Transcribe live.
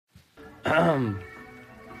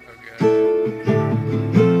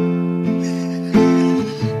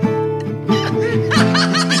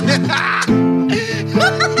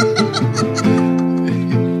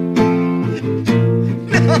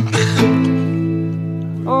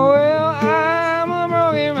Oh, well, I'm a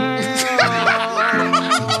broken man.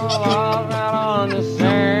 Walk out on the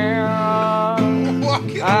sand.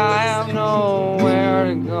 I have nowhere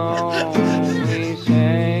to go. Please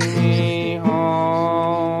take me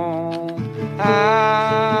home.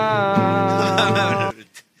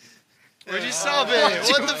 Where'd you stop it?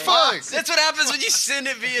 What the fuck? That's what happens when you send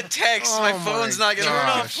it via text. My phone's not gonna turn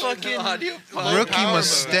off fucking audio. Rookie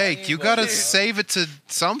mistake. You gotta save it to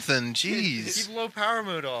something. Jeez. Keep low power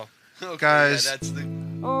mode off. Okay, Guys. yeah, that's the.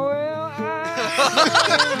 Oh, well,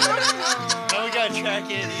 Now we gotta track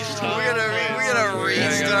it each time. We're gonna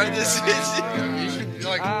restart this. You should,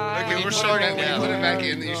 like, okay, we're starting now. Put it back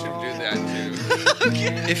in. You should do that too.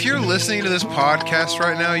 If you're listening to this podcast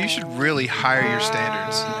right now, you should really higher your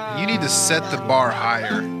standards. You need to set the bar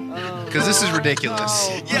higher. Because this is ridiculous.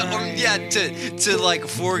 Yeah, to like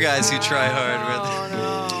four guys who try hard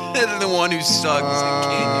rather than the one who sucks and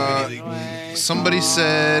can't do anything. Somebody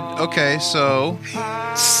said, okay, so...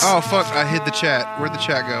 Oh, fuck, I hid the chat. Where'd the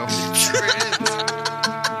chat go?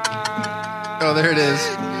 Oh, there it is.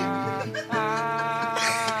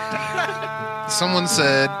 Someone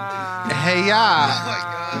said, hey, ya.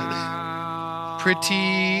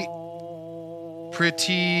 Pretty...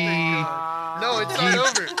 No, it's not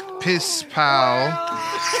over. Piss pal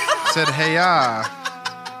said, hey, ya.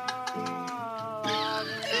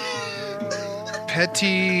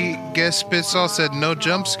 Petty Gespitzel said, no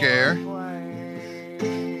jump scare.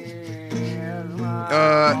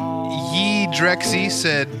 Yee Drexy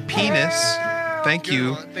said, penis. Thank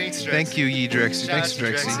you. Thanks, Drexy. Thank you, Yee Drexy. Thanks, Shout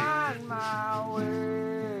out to Drexy.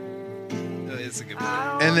 Oh, it's a good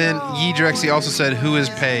point. And then Yee Drexy also said, who is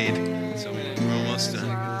paid? So we're almost done.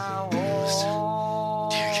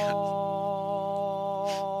 Dear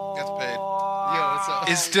God. Gets paid. Yo, what's up?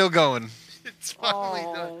 It's still going. It's finally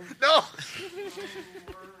done. No!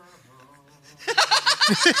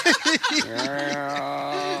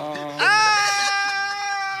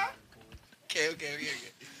 Okay.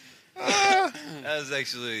 That was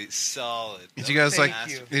actually solid. Did you guys like?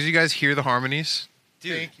 you. Did you guys hear the harmonies?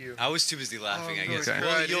 Dude, Thank you. I was too busy laughing, I guess. okay.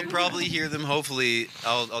 Well, you'll probably hear them. Hopefully,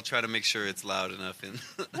 I'll try to make sure it's loud enough in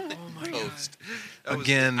post. That was-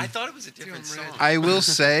 Again. I thought it was a different song. I will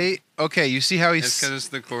say, okay, you see how It's he's. because it's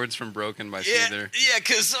the chords from Broken by Yeah, Seether.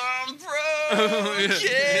 cause I'm broken.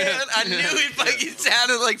 I knew it fucking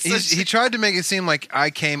sounded like such. He tried to make it seem like I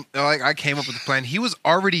came up with the plan. He was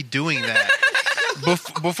already doing that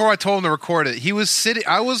before I told him to record it. He was sitting.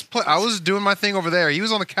 I was doing my thing over there. He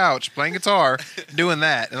was on the couch playing guitar, doing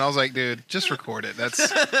that, and I was like, "Dude, just record it. That's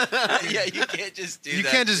Yeah, you can't just do that. you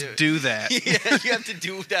can't just too. do that." Yeah, you have to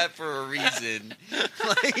do that for a reason.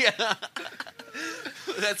 Like, yeah.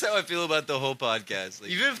 That's how I feel about the whole podcast.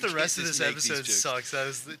 Like, Even if the you rest can't of this just make these episode jokes. sucks, that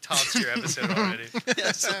was the top tier episode already.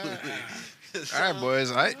 Absolutely. All right,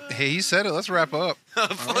 boys. Hey, he said it. Let's wrap up.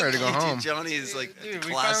 Fuck ready to go you, dude. home. Johnny is like Dude,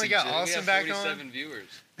 we classic. finally got joke. Austin back on. 47 viewers.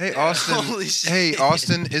 Hey, Austin. Holy shit. Hey,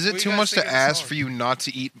 Austin. Is it We too gotta much sing to a ask song. for you not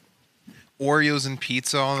to eat Oreos and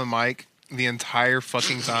pizza on the mic the entire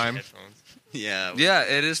fucking time? Headphones. Yeah. Yeah,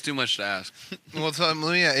 it is too much to ask. Well, let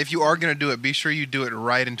me. If you are gonna do it, be sure you do it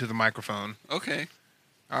right into the microphone. Okay.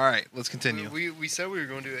 All right, let's continue. We said we were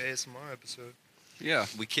going to do an ASMR episode. Yeah.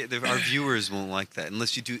 We can't. Our viewers won't like that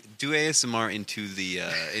unless you do ASMR into the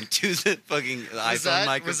fucking iPhone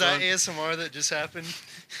microphone. Was that ASMR that just happened?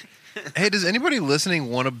 Hey, does anybody listening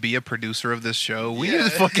want to be a producer of this show? We need Yeah.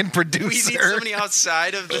 a fucking we producer. need somebody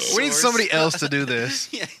outside of the. We need source. somebody else to do this.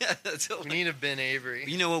 Yeah, that's all. We need a Ben Avery.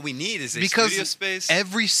 You know what we need is a Because studio space.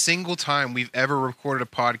 Every single time we've ever recorded a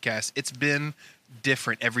podcast, it's been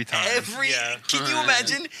different every time. Yeah. Can you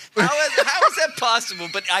imagine how is that possible?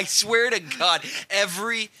 But I swear to God,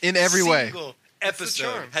 In every way. single the episode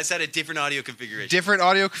charm. has had a different audio configuration. Different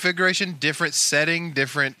audio configuration, different setting,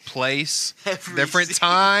 different place, Every different single-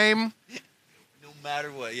 time, no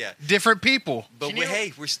matter what. Yeah, different people. but Can you-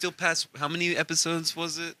 hey, we're still past. How many episodes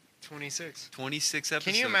was it? 26. 26 episodes.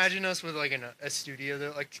 Can you imagine us with like a studio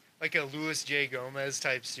though, like a Louis J. Gomez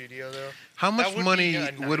type studio though? How much That would money be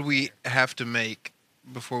a would we nightmare. have to make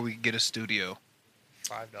before we get a studio?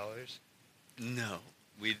 $5. No,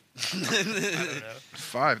 we. I don't know.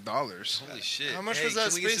 $5. Holy shit! How much Hey, was that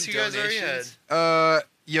can we get space some you guys already donations?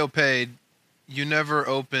 Yo, Paid, you never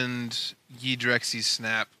opened Yee Drexy's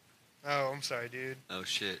snap. Oh, I'm sorry, dude. Oh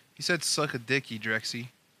shit! He said, "Suck a dick, Yee Drexy."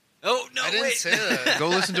 Oh no! I didn't wait. say that. Go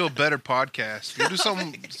listen to a better podcast. Go do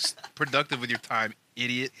something productive with your time,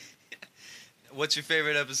 idiot. What's your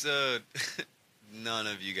favorite episode? None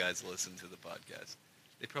of you guys listen to the podcast.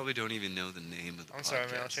 They probably don't even know the name of the podcast. I'm sorry,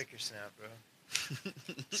 man. I'll check your snap, bro.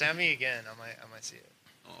 Snap me again. I might see it.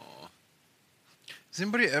 Aw. Has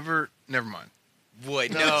anybody ever? Never mind.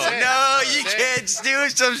 What? No, No, say it. no, you Say it. can't do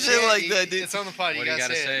some shit Yeah, like that, dude. It's on the pod. What You do you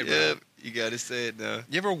gotta gotta say, it. bro? Yep, you gotta say it now.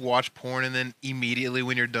 You ever watch porn and then immediately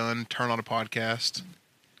when you're done, turn on a podcast?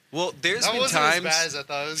 Well, there's That been wasn't times. as bad as I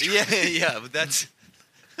thought it was. Yeah, but that's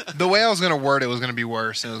The way I was gonna word it was gonna be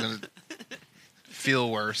worse, and it was gonna feel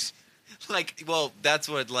worse. like, well, that's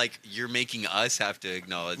what like you're making us have to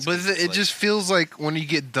acknowledge. But 'cause it it's like- just feels like when you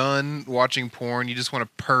get done watching porn, you just want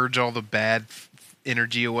to purge all the bad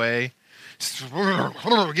energy away. Just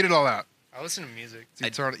get it all out. I listen to music.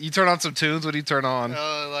 So you turn on some tunes. What do you turn on?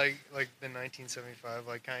 Like the 1975,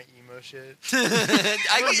 like kind of emo shit.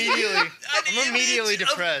 I'm I'm immediately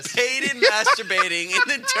depressed. Peyton masturbating and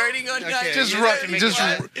then turning on. Okay, Just you ru- have to make just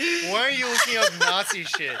it ru- bad. Why are you looking up Nazi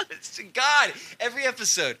shit? God, every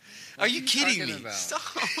episode. Are you you kidding talking me? about? Stop.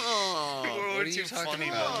 What are you talking funny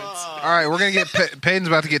about? moments? All right, we're gonna get Peyton's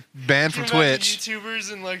about to get banned from Can you imagine Twitch.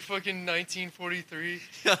 YouTubers in like fucking 1943.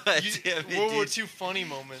 God damn it, World War dude. II funny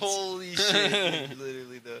moments. Holy shit!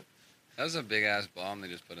 Literally, though. That was a big ass bomb they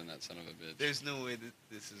just put in that son of a bitch. There's no way that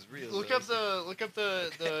this is real. Look though. up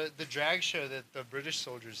the drag show that the British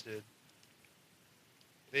soldiers did.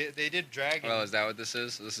 They did drag. Well, is that what this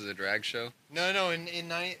is? This is a drag show? No, in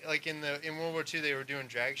World War II they were doing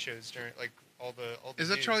drag shows during like all the. Is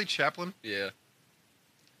that dudes. Charlie Chaplin? Yeah.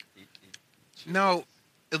 No,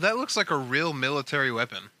 that looks like a real military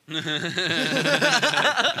weapon.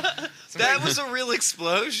 That was a real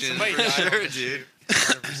explosion. Somebody for died on sure, this dude. shoot.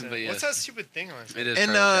 100%. But yes. What's that stupid thing on? It is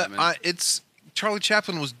And Charlie Chaplin. it's Charlie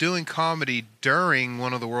Chaplin was doing comedy during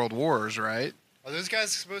one of the world wars, right? Are those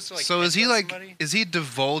guys supposed to like? So is he headbutt like somebody? is he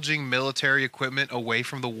divulging military equipment away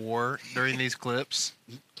from the war during these clips?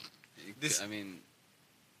 This- I mean,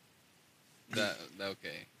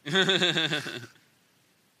 okay.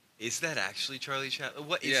 Is that actually Charlie Chaplin?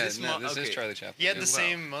 What is yeah, this? no, this okay. is Charlie Chaplin. He had Yeah, the wow.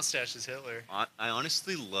 same mustache as Hitler. I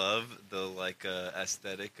honestly love the like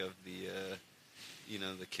aesthetic of the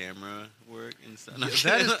the camera work and stuff.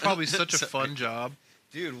 That is probably such a fun job.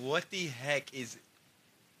 Dude, what the heck is?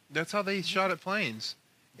 That's how they shot at planes.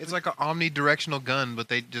 It's like an omnidirectional gun, but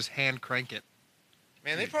they just hand crank it.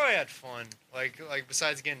 Man, they probably had fun. Like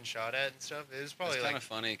besides getting shot at and stuff, it was probably It's like kind of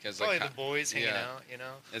funny because probably like the boys hanging yeah. out. You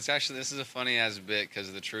know. it's actually this is a funny ass bit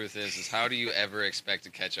because the truth is how do you ever expect to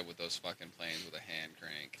catch up with those fucking planes with a hand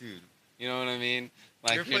crank? Dude, You know what I mean? You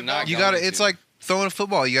Like ever you're play not. ball? You going got to It's to. like throwing a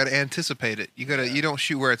football. You got to anticipate it. You got to. Yeah. You don't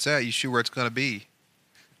shoot where it's at. You shoot where it's gonna be.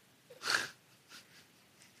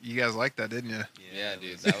 You guys like that, didn't you? Yeah, it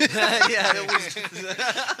dude, was- that was- yeah,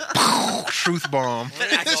 it was Truth bomb. We're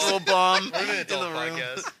an actual adult- bomb We're an in the adult room.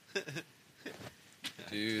 podcast.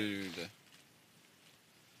 dude.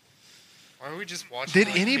 Why are we just watching? Did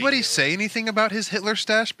like, anybody fake say anything about his Hitler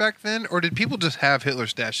stash back then, or did people just have Hitler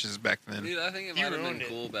stashes back then? Dude, I think it He might have ruined been it.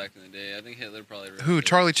 cool back in the day. I think Hitler probably ruined Who? it.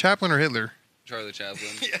 Charlie Chaplin or Hitler? Charlie Chaplin.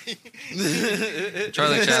 Hitler?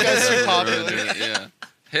 Charlie This Chaplin. guy's so ruined popular. it, yeah.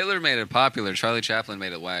 Hitler made it popular. Charlie Chaplin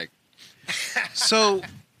made it whack. So,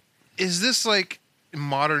 is this like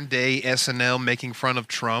modern day SNL making fun of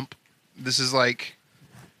Trump? This is like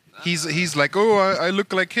he's like, oh, I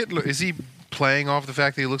look like Hitler. Is he playing off the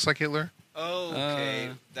fact that he looks like Hitler? Oh,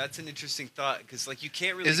 okay. That's an interesting thought because like you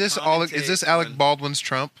can't really. Is this Alec commentate Baldwin's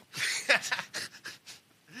Trump?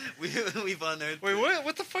 We've unearthed. Wait,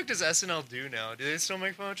 what the fuck does SNL do now? Do they still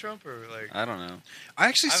make fun of Trump or like? I don't know. I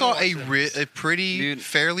actually I saw haven't watched a pretty Dude.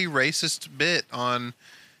 fairly racist bit on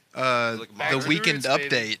Like Back the to the Weekend Roots,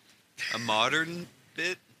 baby. Update. a modern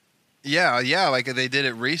bit. Yeah, like they did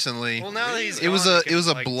it recently. Well, now that he's It was gone, a they can, it was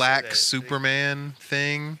a like, say black that. Superman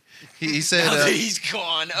thing. He said Now that he's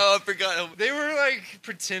gone. Oh, I forgot. They were like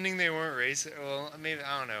pretending they weren't racist. Well, maybe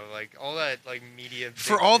I don't know. Like all that like media.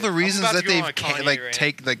 for big all shit. the I'm reasons about that to go they've on a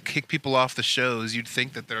Kanye rant. kick people off the shows, you'd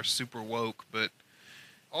think that they're super woke, but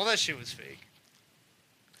All that shit was fake.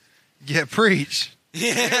 yeah, preach.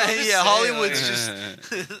 Yeah, just yeah. saying, Hollywood's like- just.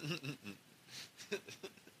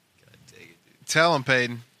 God dang it, dude. Tell him,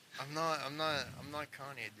 Peyton. I'm not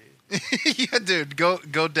Kanye, dude. Yeah, dude, go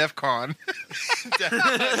DEF CON. Yeah.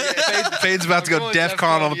 Peyton's about to I'm go going DEF DEF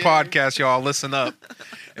CON CON, on the yeah. podcast, y'all. Listen up.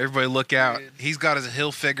 Everybody look out. Dude. He's got his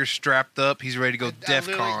hill figure strapped up. He's ready to go DEF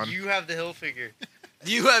Literally, CON. You have the hill figure.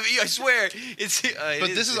 You have. I swear. It's. But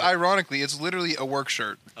this is ironically, it's literally a work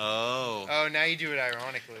shirt. Oh. Oh, now you do it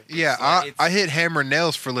ironically. Yeah, like- I hit hammer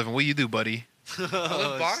nails for a living. What do you do, buddy? I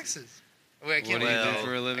lift boxes. Wait, I What can't do link you that. do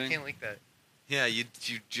for a I living? can't link that. Yeah, you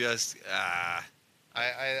just I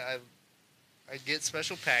get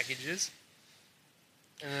special packages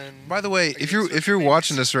And then By the way, I if get you're switch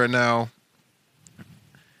watching things. this right now,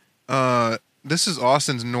 this is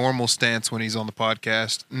Austin's normal stance when he's on the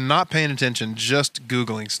podcast. Not paying attention, just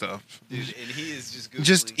googling stuff. Dude, and he is just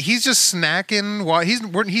Googling. He's just snacking while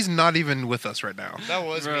he's not even with us right now. That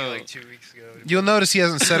was me Bro. like 2 weeks ago. You'll notice he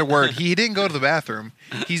hasn't said a word. He didn't go to the bathroom.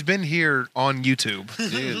 He's been here on YouTube.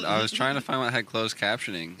 Dude, I was trying to find what had closed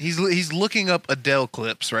captioning. He's looking up Adele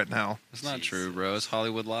clips right now. It's not Jeez. true, bro. It's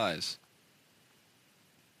Hollywood lies.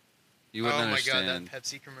 You Oh wouldn't my understand. god, that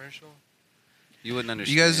Pepsi commercial. You wouldn't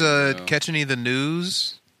understand. You guys bro. catch any of the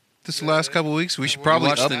news this Yeah. last couple weeks? We should You probably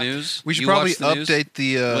watch up, the news. we should You probably watch the news? update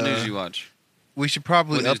the. What news you watch? We should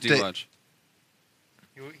probably What news do you update. watch?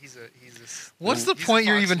 He's a. What's the he's a point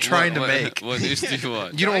you're Fox even News. trying to What- make? What news do you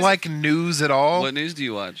watch? You don't Guys- like news at all? What news do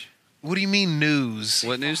you watch? What do you mean news?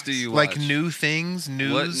 What news do you watch? Like new things,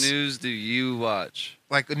 news. What news do you watch?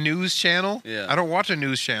 Like a news channel? Yeah. I don't watch a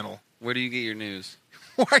news channel. Where do you get your news?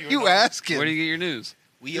 Why are You you know. asking? Where do you get your news?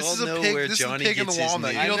 We This all is a know pig- where this is a Johnny pig in gets the his walnut.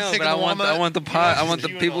 news. You I don't know, think but of I the want walnut? I want the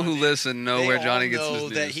You people and who all, dude. listen know They where all Johnny gets know his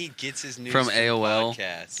news. that he gets his news From AOL?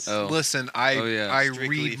 podcasts. Oh. Listen, I Oh, yeah. I Strictly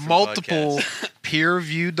read from multiple podcasts.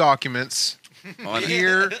 peer-reviewed documents, On-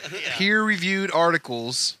 peer-reviewed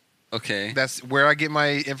articles. Okay. That's where I get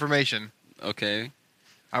my information. Okay.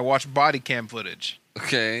 I watch body cam footage.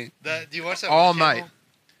 Okay. Do you watch that All one channel? night.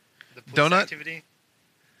 The police Donut? activity.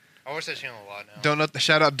 I watch that channel a lot now. Donut,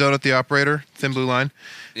 shout out Donut the operator, Thin Blue Line.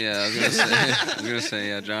 Yeah, I was gonna say. I was gonna say.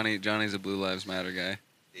 Yeah, Johnny's a Blue Lives Matter guy.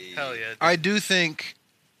 Hell yeah. I do think.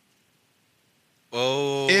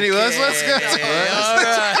 Oh. Anyway, let's go.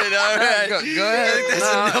 All right. Go ahead. I think that's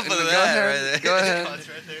No, enough of go that ahead. right there. Go ahead. Pause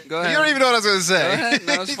right there. Go ahead. You don't even know what I was going to Go say. ahead.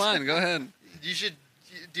 No, it's fine. Go ahead. You should,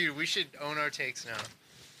 dude. We should own our takes now.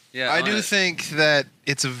 Yeah. I on do it. think that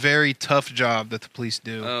it's a very tough job that the police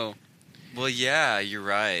do, Oh, Well, yeah, you're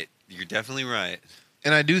right. You're definitely right.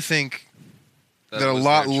 and I do think that a was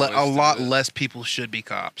lot their choice to do it. less people should be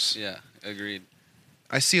cops. Yeah, agreed.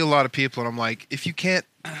 I see a lot of people, and I'm like, if you can't,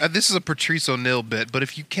 this is a Patrice O'Neill bit, but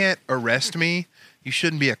if you can't arrest me, you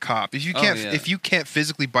shouldn't be a cop. If you Oh, can't, yeah. if you can't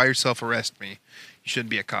physically by yourself arrest me, you shouldn't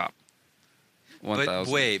be a cop. 1,000. But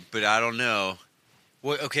wait, but I don't know.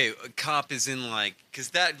 What? Okay, a cop is in like,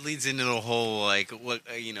 because that leads into the whole like what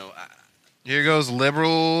you know. Here goes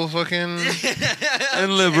liberal fucking.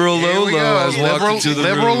 And liberal Here we Lolo go. has walked Liberal, into the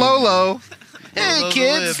liberal room. Lolo. Hey Lolo's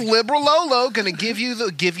kids, lib. liberal Lolo gonna give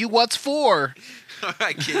you what's for. All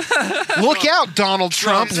right, kids. Look out, Donald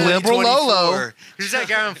Trump, Trump's liberal 24. Lolo. Who's that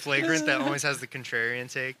guy on Flagrant that always has the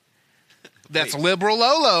contrarian take? That's liberal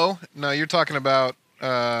Lolo. No, you're talking about who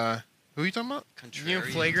are you talking about? You know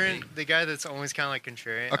Contrarian Flagrant, thing. the guy that's always kind of like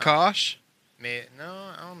contrarian. Akash. No,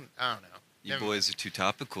 I don't know. You Never boys are too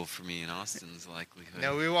topical for me in Austin's likelihood.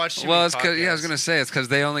 No, we watched. too Well, many it's cause, yeah, I was podcasts. gonna say it's because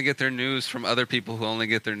they only get their news from other people who only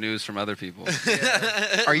get their news from other people.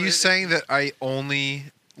 Are you saying that I only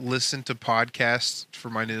listen to podcasts for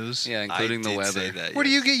my news? Yeah, I including the did weather. say that, Where do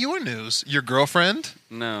you yes. get your news? Your girlfriend?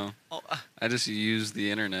 No, Oh, I just use the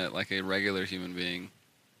internet like a regular human being.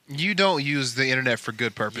 You don't use the internet for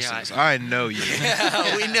good purposes. I know you.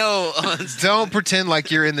 yeah, we know. Don't pretend like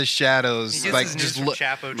you're in the He shadows. gets like his news just from look.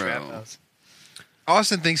 Chapo Trap Bro. House.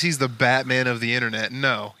 Austin thinks he's the Batman of the internet.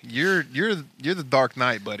 No, you're the Dark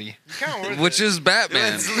Knight, buddy. You kinda were Which the- is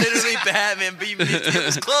Batman. It's literally Batman, but it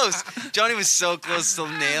was close. Johnny was so close to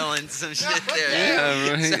nailing some shit there.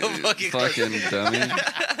 Yeah, right. So fucking close. Fucking dummy.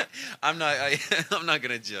 I'm not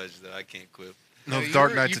gonna judge though. I can't quit. No, you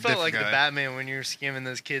Dark were- Knight's You a felt different like guy. the Batman when you were skimming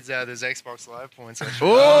those kids out of those Xbox Live points.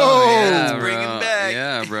 Oh, yeah, bring him bro. back.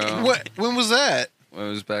 Yeah, bro. What? When was that? It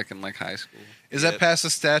was back in like high school. Is Yeah. that past the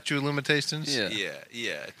statute of limitations? Yeah.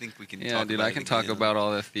 Yeah. I think we can. Yeah, talk dude, about I it can talk again. about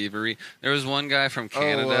all the thievery. There was one guy from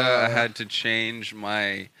Canada. I had to change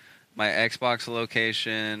my Xbox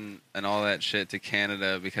location and all that shit to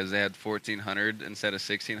Canada because they had 1,400 instead of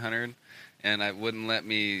 1,600, and it wouldn't let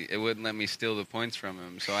me steal the points from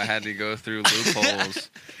him. So I had to go through loopholes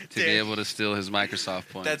to be Dude. able to steal his Microsoft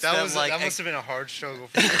points. That's- That That was like that ex- must have been a hard struggle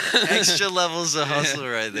for you. extra levels of hustle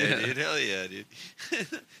right there, Yeah. dude. Hell yeah, dude.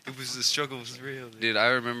 It was the struggle was real, Dude, I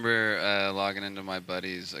remember logging into my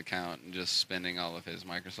buddy's account and just spending all of his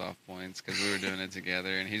Microsoft points because we were doing it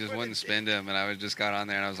together, and he just wouldn't spend them, and I would just got on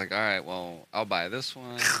there and I was like, all right, well, I'll buy this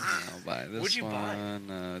one, and I'll buy this What'd you buy?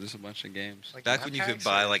 one, just a bunch of games. Like Back map when you could packs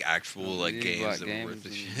buy or- like actual like You games bought that were worth the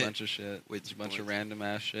and shit. a bunch of shit, With a bunch of points. random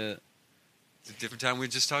ass shit. It's a different time. We were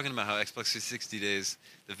just talking about how Xbox 360 days,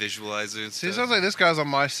 the visualizer and See, it stuff. sounds like this guy's on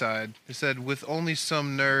my side. He said, with only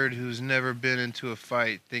some nerd who's never been into a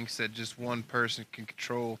fight thinks that just one person can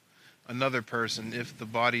control another person if the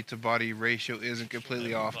body to body ratio isn't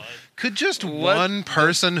completely off. Could just What? one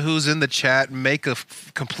person who's in the chat make a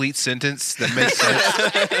complete sentence that makes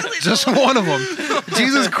sense? Just one of them.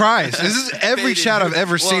 Jesus Christ. This is every chat I've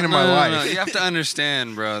ever seen in my life. No. You have to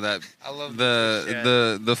understand, bro, that I love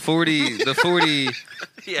the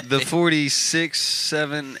 46,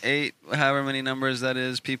 7, 8, however many numbers that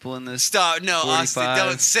is, people in this. Stop. No, Austin, 45.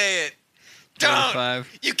 don't say it. Don't.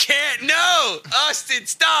 45. You can't. No, Austin,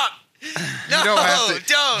 stop. No, You don't have to.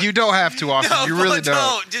 don't. You don't have to, Austin. No, You really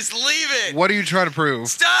don't. Just leave it. What are you trying to prove?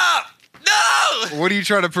 Stop. No. What are you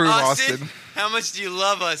trying to prove, Austin? How much do you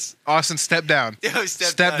love us? Austin, step down. Yo,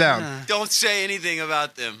 Step down. Don't say anything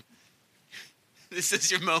about them. This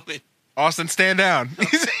is your moment. Austin, stand down.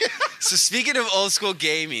 So speaking of old school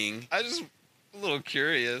gaming, I just a little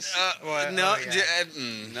curious. What? no, Oh, yeah.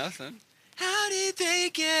 Nothing. How did they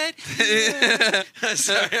get?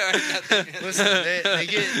 Sorry, nothing. Listen, they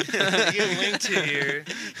get linked to here.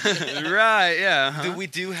 Right, yeah. Huh? We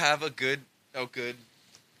do have a good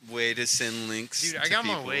way to send links. Dude, to I got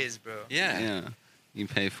people. my ways, bro. Yeah. Yeah. You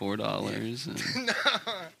pay $4 and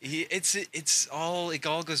It's all. It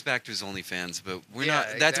all goes back to his OnlyFans, but we're Yeah, not.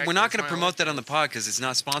 We're exactly. not It's going to my promote that on the OnlyFans. pod because it's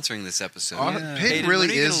not sponsoring this episode. Yeah. Peyton when really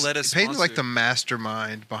are you gonna is. let us Peyton's like sponsor? the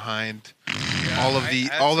mastermind behind Yeah, all of I the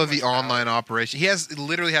have all so of the much power. online operation. He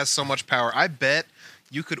literally has so much power. I bet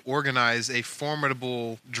you could organize a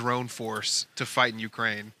formidable drone force to fight in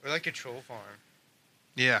Ukraine. We're like a troll farm.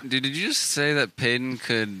 Yeah. Dude, did you just say that Peyton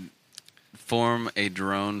could form a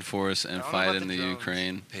drone force and I don't know fight about in the the drones.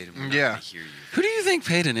 Ukraine? Peyton, we're not Yeah. gonna hear you. Who do you think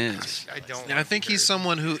Peyton is? I don't. And I think he's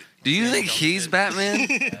someone who Do you think don't he's fit.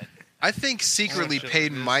 Batman? I think secretly shit like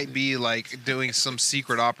Peyton this, might dude. be like doing some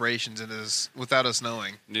secret operations in his without us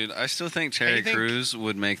knowing. Dude, I still think Hey, Terry you think Crews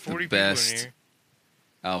would make 40 the people in best here.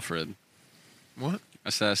 Alfred. What? I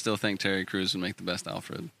said I still think Terry Crews would make the best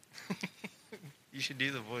Alfred. You should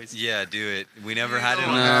do the voice. Yeah, do it. We never had it. No,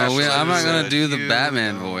 on No, Ashley. I'm not gonna do the You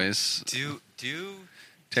Batman know. voice. Do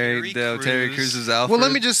Terry Crews Crews' Alfred. Well,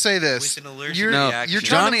 let me just say this. with an allergic You're, No, reaction. you're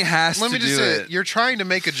trying Johnny has Let to me just do say it. You're trying to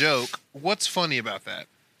make a joke. What's funny about that?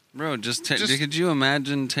 Bro, just Just- could you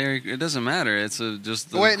imagine Terry? It doesn't matter. It's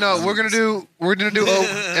just. The, Wait, no, we're gonna do.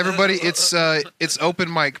 Oh, everybody, it's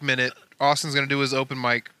open mic minute. Austin's gonna do his open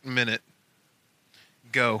mic minute.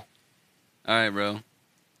 Go. All right, bro.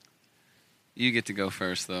 You get to go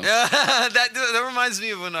first, though. that reminds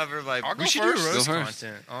me of whenever my. I'll go We should first. do Go roast first.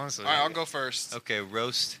 content, honestly. All right, I'll go first. Okay,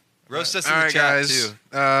 roast us in All the right, chat guys.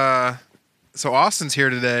 too. So Austin's here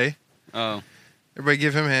today. Oh, Everybody,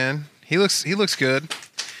 give him a hand. He looks good.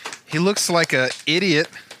 He looks like a idiot.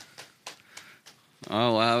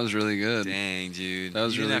 oh, wow, that was really good. Dang, dude, That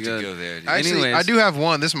was you really didn't have good. to go there. Dude. Actually, Anyways. I do have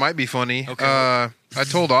one. This might be funny. Okay. I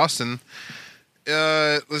told Austin.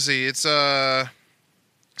 Let's see. It's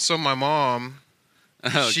So my mom,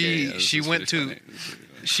 Okay, She- yeah, this she is went pretty to- funny. This is pretty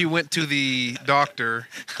funny. she went to the doctor,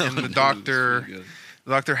 and the This is doctor. pretty good.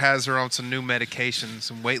 The doctor has her on some new medication,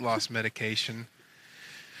 some weight loss medication.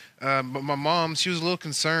 But my mom, she was a little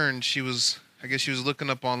concerned. I guess she was looking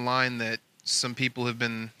up online that some people have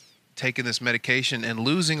been taking this medication and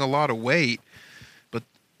losing a lot of weight. But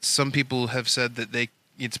some people have said that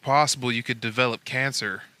it's possible you could develop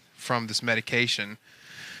cancer from this medication.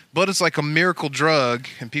 But it's like a miracle drug,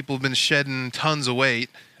 and people have been shedding tons of weight.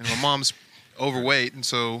 And my mom's overweight, and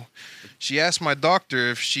so she asked my doctor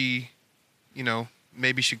if she,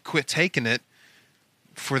 maybe should quit taking it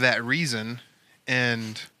for that reason.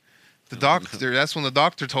 And the doctor, that's when the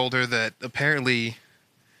doctor told her that apparently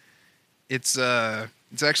it's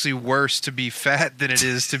actually worse to be fat than it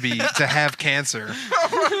is to have cancer.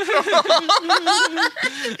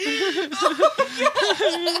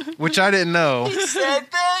 Which I didn't know. He said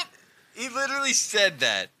that. He literally said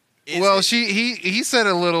that. Well, he said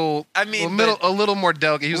a little, I mean, a little more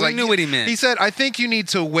delicate. He was We like, knew what he meant. He said, I think you need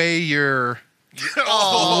to weigh your.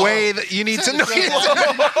 Oh. Way that you need to know. I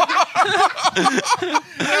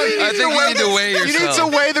think you need to weigh yourself. You need to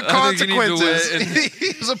weigh the I think you need to consequences. weigh-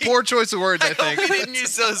 It was a poor choice of words, I I hope think. he didn't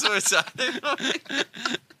use those words.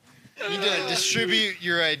 You need to distribute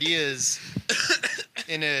your ideas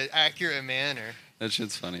in an accurate manner. That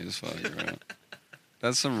shit's funny as fuck, bro.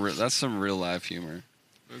 That's some real life humor,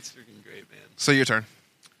 That's freaking great, man. So your turn.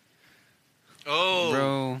 Oh,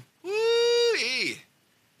 bro. woo-ee.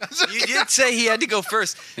 You did say he had to go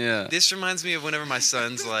first. Yeah. This reminds me of whenever my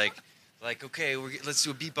son's like, okay, let's do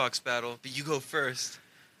a beatbox battle, but you go first.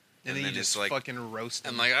 And then you just like, fucking roast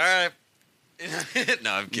him. I'm like, all right.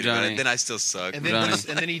 No, I'm kidding. Johnny. But then I still suck. and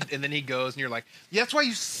Johnny. then he goes, and you're like, yeah, that's why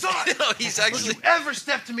you suck. No, he's Don't actually. you ever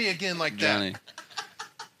step to me again like Johnny.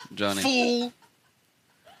 that, Johnny. fool.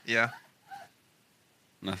 Yeah.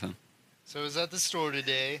 Nothing. So I was at the store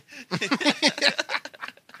today.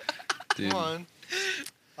 Dude. Come on.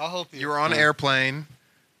 I'll help you. You were on an Yeah. airplane.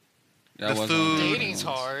 Yeah, I The wasn't food- on the Dating's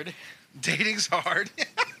ones. hard. Dating's hard.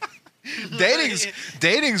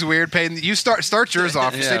 dating's weird. Payne, you start yours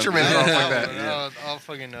off. Yeah. State your minute off like that. Yeah. I'll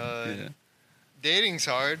fucking. Yeah. Dating's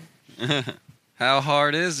hard. How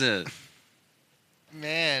hard is it?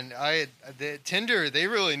 Man, the Tinder, they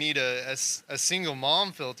really need a single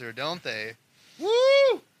mom filter, don't they?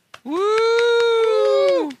 Woo!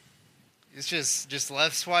 Woo! It's just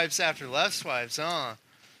left swipes after left swipes, huh?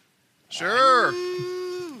 Sure.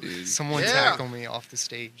 Dude. Someone Yeah. tackle me off the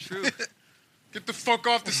stage. Get the fuck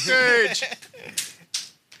off the stage.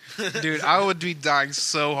 Dude, I would be dying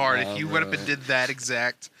so hard Oh, if you went up bro. and did that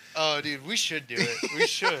exact. Oh, dude, we should do it. We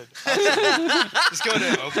should. Just go to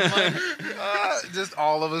an open mic. Just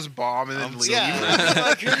all of us bomb and then leave. Yeah.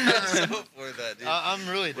 I'm so for that, dude. I'm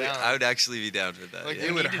really Wait, down. I would actually be down for that. Like, yeah. It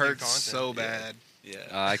we would need to do hurt content. so bad. Yeah.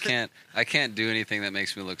 I can't do anything that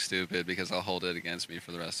makes me look stupid because I'll hold it against me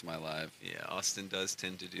for the rest of my life. Yeah, Austin does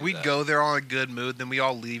tend to do We that. go there on a good mood, then we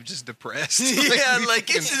all leave just depressed. yeah, we like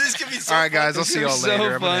fucking- this could be so all right, guys, fun. I'll see y'all so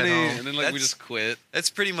later. I'm gonna head funny, home. and then like we That's- just quit.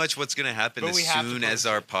 That's pretty much what's going to happen But as we have to soon post as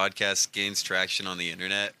our podcast gains traction on the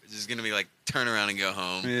internet. It's just going to be like, turn around and go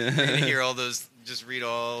home. Yeah. You're going to hear all those, just read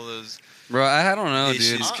all those. Bro, I don't know,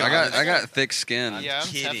 Issues dude. come. I got thick skin. Yeah, I'm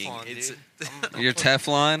kidding. Teflon, It's- dude. You're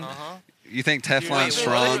Teflon. Uh-huh. You think Dude, Teflon's wait,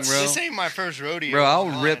 strong, wait, bro? This ain't my first rodeo. Bro, I'll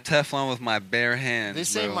online. rip Teflon with my bare hands.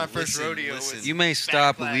 This bro. ain't my first Listen, rodeo. listen. with You may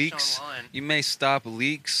stop backlash leaks. online. You may stop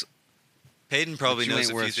leaks. Peyton probably But you knows ain't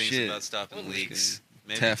a few worth things shit. about stopping What leaks.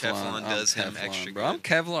 Maybe Teflon. Teflon, I'm does him Teflon, extra bro. I'm good.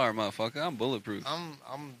 Kevlar, motherfucker. I'm bulletproof.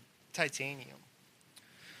 I'm titanium.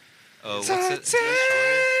 Oh, what's it?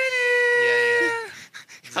 Yeah.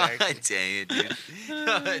 God Exactly. dang it, dude.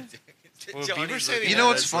 God dang it. Well, Johnny's Bieber said looking he You at know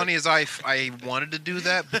what's us funny is I wanted to do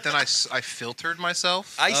that, but then I filtered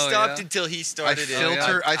myself. I Oh, stopped yeah? until he started it.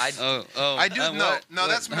 filter- I Oh, I do what? no. What?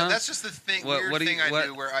 That's Huh? that's just the thing. What- weird what do you- thing I what-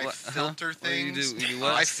 do where I what- huh? filter What do you things. do? You do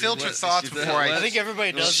what? I filter What? thoughts What? before I I think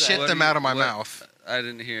everybody does shit that. them out of my what- mouth. I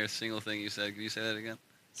didn't hear a single thing you said. Can you say that again?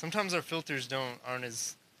 Sometimes our filters aren't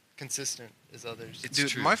as consistent as others. It's Dude,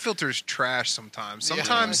 true. my filter's trash sometimes. Yeah,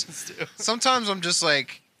 Sometimes, mine's too. sometimes I'm just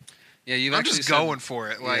like, Yeah, you've I'm actually just said- going for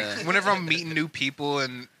it. Like Yeah. whenever I'm meeting new people,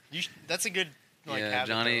 and That's a good Yeah, habit,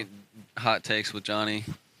 Johnny. though. Hot takes with Johnny.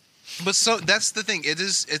 but so that's the thing.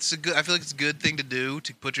 It's a good. I feel like it's a good thing to do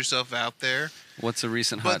to put yourself out there. What's a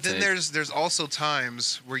recent hot But then take? there's also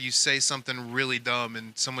times where you say something really dumb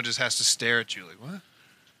and someone just has to stare at you like, what?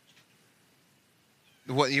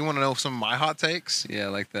 What, you want to know some of my hot takes? Yeah,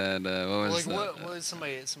 like that. What was Like that? what was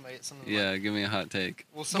something Yeah, give me a hot take.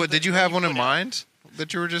 Well, But something did you have one in put out. mind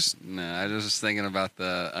that you were just? No, I was just thinking about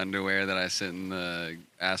the underwear that I sent in the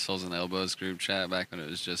assholes and elbows group chat back when it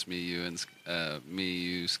was just me, you,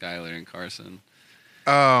 Skylar, and Carson.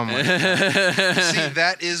 Oh my See,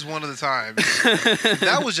 that is one of the times.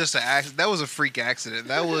 That was just that was a freak accident.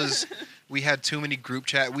 That was we had too many group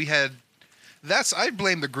chat. I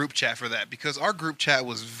blame the group chat for that because our group chat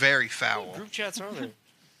was very foul. Group chats are there.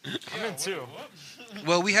 I'm in too.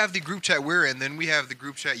 Well, we have the group chat we're in, then we have the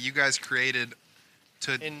group chat you guys created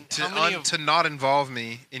And how many of- to not involve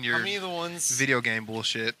me in How your many of the ones? video game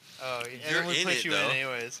bullshit. Oh, and You're then we in put it, you though. in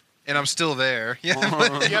anyways. And I'm still there. Yeah.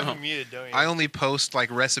 You have them muted, don't you? I only post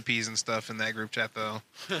like recipes and stuff in that group chat though.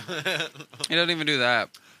 He doesn't even do that.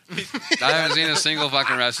 I haven't seen a single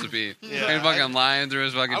fucking recipe. Yeah, He's fucking lying through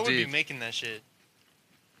his I fucking would be teeth. making that shit.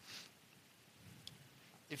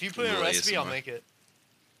 If you put in a Little recipe, I'll ASMR. make it.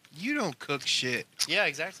 You don't cook shit. Yeah,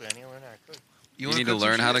 exactly. I need to learn how to cook. You wanna need to cook some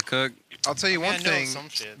learn how to shit? cook, I'll tell you I mean, one I know thing. some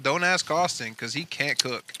shit. Don't ask Austin because he can't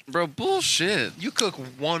cook. bro. Bullshit, You cook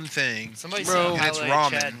one thing. Somebody Bro. sent And it's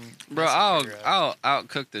highlight ramen. chat and bro. message her out. I'll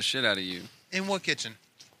outcook the shit out of you, In what kitchen?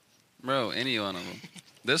 bro. Any one of them.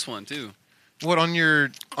 This one too. What on your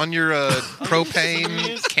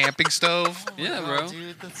propane camping stove? Yeah, Oh, bro.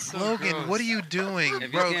 Dude, that's so Logan, gross. what are you doing,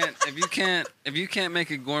 If bro? you can't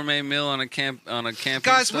make a gourmet meal on a camping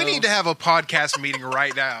Guys, we stove- need to have a podcast meeting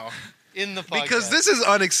right now in the podcast? because this is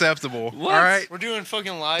unacceptable. What? All right, We're doing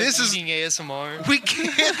fucking live This is- eating ASMR. we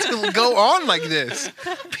can't go on like this.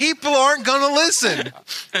 People aren't gonna listen.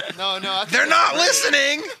 No, I think They're not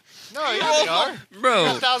listening. No, yeah, they are. bro.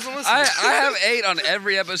 1,000 listeners. I have 8 on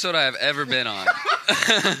every episode I have ever been on.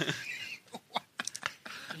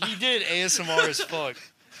 He did ASMR as fuck.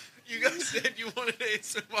 You guys said you wanted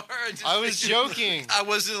ASMR. I was joking. I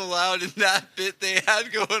wasn't allowed in that bit they had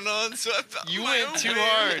going on, so I found You my went own too way.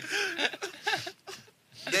 hard.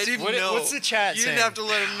 They didn't What- know. what's the chat You saying? didn't have to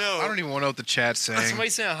let them know. I don't even want to know what the chat's saying. Somebody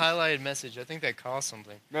sent a highlighted message. I think that cost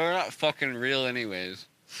something. Bro, we're not fucking real anyways.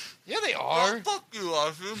 Yeah, they Oh, are. fuck you,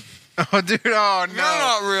 Austin. Oh, dude. Oh, no. You're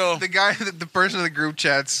not real. The guy, the person in the group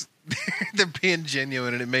chats, they're being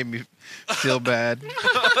genuine, and it made me feel bad.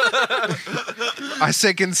 I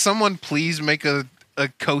said, can someone please make a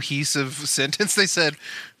cohesive sentence? They said,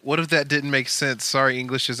 what if that didn't make sense? Sorry,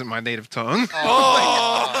 English isn't my native tongue.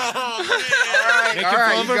 Making all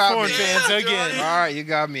right, fun you of our got foreign me. fans again. All right, you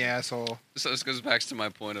got me, asshole. So this goes back to my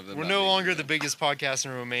point of them. We're not no being longer real. the biggest podcast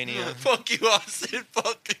in Romania. Fuck you, Austin.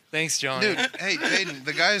 Fuck you. Thanks, John. Dude, hey, Hayden,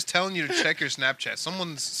 the guy is telling you to check your Snapchat.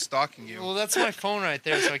 Someone's stalking you. Well, that's my phone right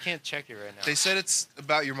there, so I can't check it right now. They said it's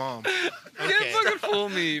about your mom. You Okay. can't fucking fool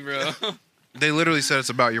me, bro. They literally said it's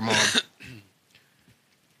about your mom.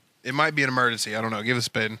 It might be an emergency. I don't know. Give us a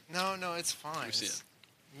spin. No, it's fine. see it.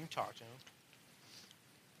 You can talk to him.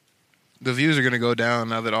 The views are going to go down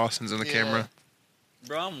now that Austin's in the Yeah. camera.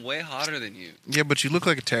 Bro, I'm way hotter than you. Yeah, but you look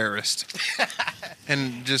like a terrorist.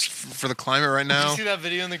 And just for the climate right Did now, you see that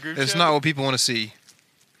video in the group it's chat? not what people want to see.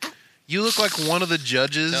 You look like one of the Tell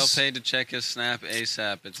judges. Paid to check his snap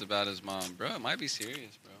ASAP. It's about his mom, bro. It might be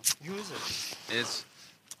serious, bro. Who is it?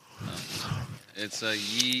 It's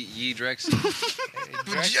Yee Drexy.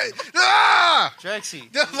 Ah! Drexy.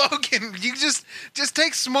 Logan, you just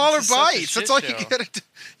take smaller This is such a bites. shit That's all you show. gotta do.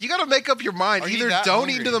 You gotta make up your mind. Are you Either that don't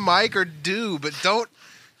eat hungry? into the mic or do, but don't.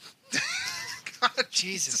 God,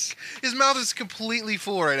 Jesus. his mouth is completely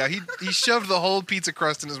full right now. He shoved the whole pizza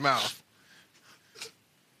crust in his mouth.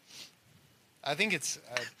 I think it's.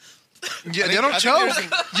 Yeah, think- don't I choke.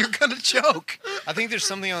 think You're gonna choke. I think there's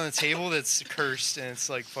something on the table that's cursed and it's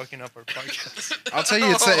like fucking up our podcast. I'll tell you,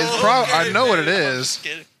 it's probably. I know what it is.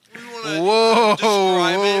 Kidding. We wanna Whoa,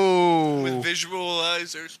 describe it whoa. with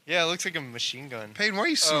visualizers. Yeah, it looks like a machine gun. Peyton, why are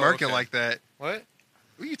you smirking okay. like that? What?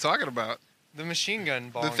 What are you talking about? The machine gun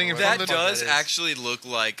ball. thing in That front of does is. actually look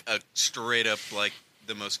like a straight up like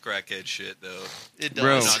the most crackhead shit though. It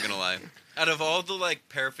Bro. does. I'm not gonna lie. Out of all the like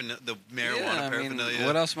the marijuana Yeah, I mean, paraphernalia,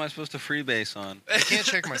 what else am I supposed to freebase on? I can't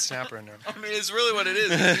check my snap right now. I mean, it's really what it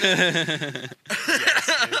is. Isn't it?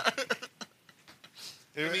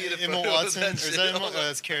 Yes, me get a dude. Emma photo of Watson? Or that is shit. that Emma? Hold on.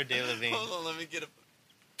 That's Cara Delevingne. Hold on, let me get a.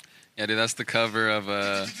 Yeah, dude, that's the cover of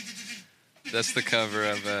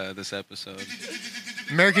this episode.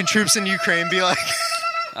 American troops in Ukraine be like,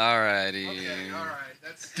 Alrighty.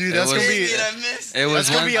 dude, It that's gonna was- be. Did I miss? It was That's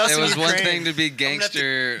gonna one. be us It in was one Ukraine. thing to be gonna have to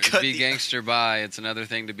gangster, cut be the- gangster by. It's another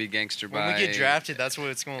thing to be gangster When by. we get drafted, that's what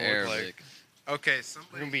it's gonna look like. Arabic. Okay,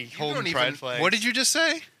 We're gonna be you holding don't pride even- flags. What did you just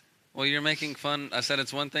say? Well, you're making fun. I said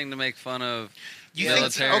it's one thing to make fun of You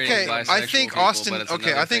military think, okay, and bisexual I think people, Austin. but it's Okay,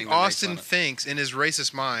 another I thing think to make Austin fun of. thinks in his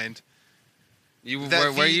racist mind You that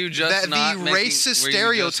were the, you just that not the making, racist were you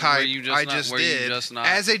stereotype were you just I not, just were you did just not,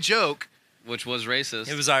 as a joke. which was racist.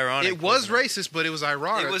 It was ironic. It was wasn't racist, but it was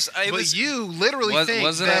ironic. It was- but you literally think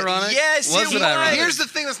was it that ironic? Yes, was it it ironic? Here's the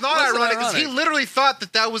thing that's not Was it ironic is he ironic? literally thought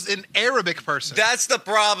that was an Arabic person. That's the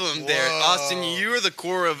problem there, Whoa. Austin. You are the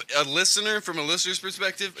core of a listener. From a listener's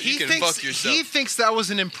perspective, you can fuck yourself. he thinks that was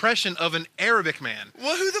an impression of an Arabic man.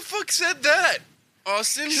 Well, who the fuck said that?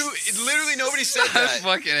 Austin? Literally nobody said I that.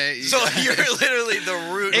 fucking hate you. So you're literally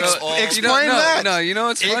the root of all. Explain that. No, you know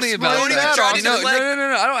what's funny Explain about that, that? Austin. No, Deflect.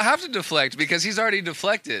 no. I don't have to deflect because he's already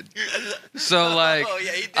deflected. So like, Oh,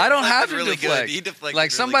 yeah, he I don't have to deflected really good. deflect. He deflected Like really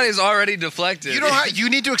somebody's already deflected. You don't.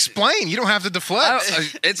 You need to explain. You don't have to I deflect.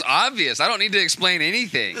 don't- it's obvious. I don't need to explain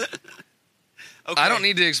anything. Okay. I don't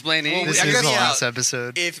need to explain anything. This I is got the you last out.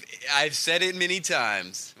 episode. If I've said it many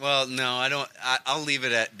times, well, no, I don't. I'll leave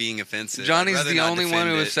it at being offensive. Johnny's I'd rather the not only one defend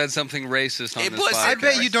who has it. said something racist on It this was- podcast. I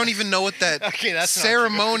bet you don't even know what that Okay, that's not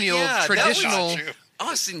ceremonial, Yeah, that was traditional. not true.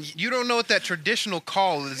 Austin, You don't know what that traditional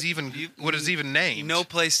call is even. What is even named? no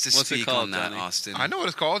place to What's it speak called, on that, Johnny? Austin. I know what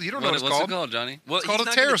it's called. You don't know What's what it's it called. called, Johnny? Well, It's called he's a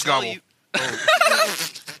not gonna terrorist tell gobble. you-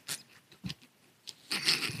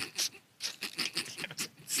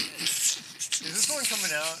 Is this one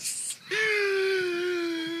coming out?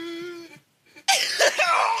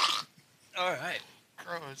 All right.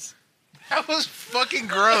 Gross. That was fucking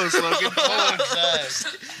gross, Logan. Oh, it's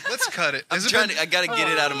Let's cut it. I'm Has it trying been- to, I gotta get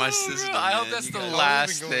it out of my system. I hope man. that's You the guys-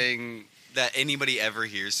 last going? thing. that anybody ever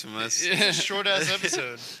hears from us. a short ass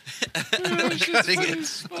episode. cutting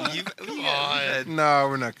it. Come on. No,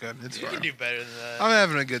 we're not cutting. It's You can fine. do better than that. I'm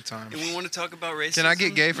having a good time. And we want to talk about racism. Can I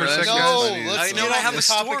get gay for a Bro, second? that's No, guys? let's I know get I off have the a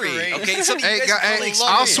topic of story. race. Okay, so Hey, you guys guy, probably hey, love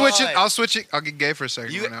I'll it. switch it. Why? I'll switch it. I'll get gay for a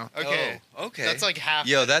second You- right now. Okay. Oh, okay. That's like half.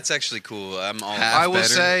 Yo, that's actually cool. I'm all. Half I will better.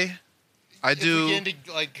 say, I If we do. get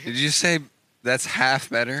into, like, Did you say that's half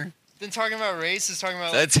better? then talking about race is talking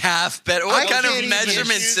about. That's half better. I What kind can't of even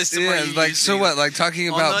measurement use- system are you like so using what? Like talking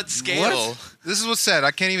on about that scale? what? This is what's said.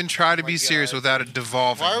 I can't even try to Oh my be serious God, without it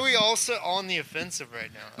devolving. Why are we all so on the offensive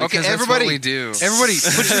right now? Okay, Because that's everybody- what we do. Everybody,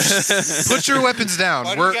 put your weapons down.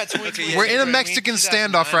 Why do we got 2020 We're in a right? We Mexican need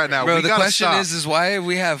standoff 2009 right now. Bro, we the gotta question stop. is why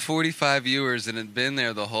we have 45 viewers and it's been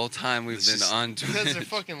there the whole time we've It's been just- on Because they're Twitch.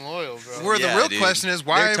 fucking loyal, bro. Where Yeah, the real dude. question is,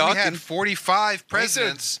 why They're have we talking- had 45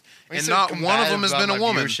 presidents We and said not one of them combative has been about a my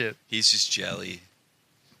woman? viewership. He's just jelly.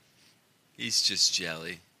 He's just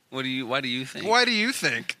jelly. Why do you think? Why do you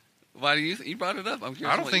think? Why do you brought it up? I'm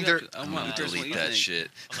curious. I don't on what think you they're- have to- I'm I'm gonna curious on what delete you that think.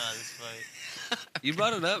 shit. I'm out of this fight. You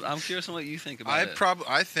brought it up. I'm curious on what you think about it.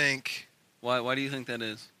 I think Why do you think that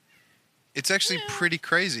is? it's actually pretty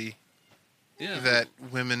crazy Yeah. that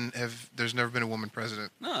there's never been a woman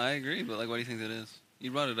president. No, I agree, but like, why do you think that is? You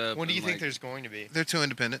brought it up. When do you and, think like, there's going to be? They're too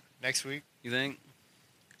independent. Next week? You think?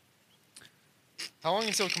 How long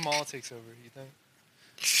until Kamala takes over, you think?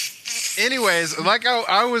 Anyways, like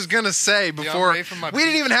I was gonna say I'm before, ready for my- we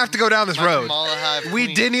didn't even have to go down this My road. Kamala Hive We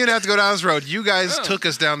queen. didn't even have to go down this road. You guys Oh. took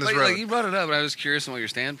us down this Like, road. like, you brought it up, but I was curious on what your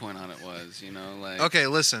standpoint on it was. You know, like. Okay,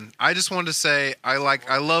 listen. I just wanted to say I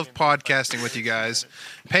love podcasting with you guys.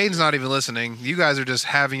 Payne's not even listening. You guys are just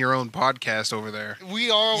having your own podcast over there.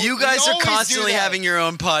 We are. You we guys are always do constantly that. having your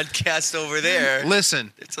own podcast over there.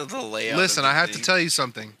 Listen, It's a little layout. listen. of I the have to thing. tell you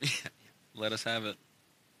something. Let us have it.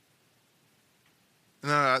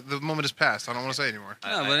 No, the moment has passed. I don't want to say it anymore.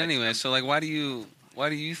 No, but anyway, so like, why do you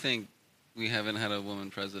think we haven't had a woman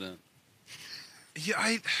president?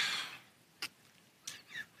 Yeah,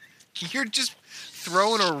 You're just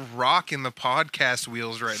throwing a rock in the podcast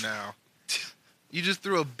wheels right now. You just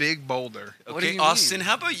threw a big boulder. What do Okay, you Austin, mean?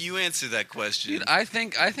 how about you answer that question? Dude, I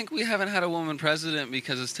think we haven't had a woman president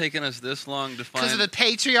because it's taken us this long to find. Because of the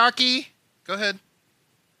patriarchy. Go ahead.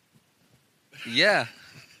 Yeah,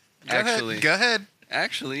 Go ahead. actually, Go ahead.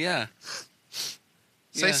 actually, yeah.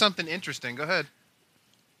 Say Yeah. something interesting. Go ahead.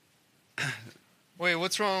 Wait,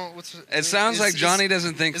 what's wrong? It sounds like Johnny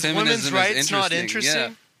doesn't think is feminism women's is rights interesting. not interesting? Yeah,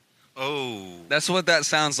 Oh. that's what that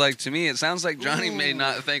sounds like to me. It sounds like Johnny may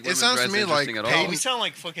not think It women's sounds to rights me like interesting at Oh, all. we sound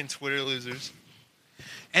like fucking Twitter losers.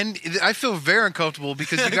 And I feel very uncomfortable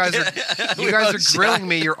because you guys We are both grilling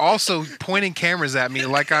me. You're also pointing cameras at me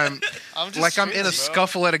like I'm I'm just in a serious, bro.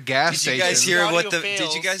 scuffle at a gas Did you station. guys hear Audio what the fails.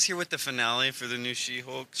 Did you guys hear what the finale for the new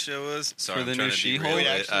She-Hulk show was? Sorry, For I'm the trying new to She-Hulk? derail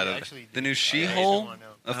Wait, it out of- actually, The new I She-Hulk? wanna know.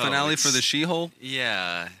 A finale for it's- the She-Hulk?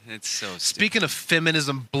 Yeah, it's so stupid. Speaking of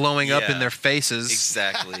feminism blowing up Yeah. in their faces,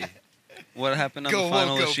 Exactly. What happened on Go the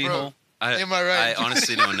final woke, of go She-Hulk? Am I right? I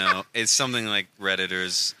honestly don't know. It's something like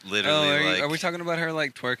Redditors Oh, literally are we talking about her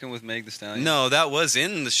like twerking with Meg Thee Stallion? No, that was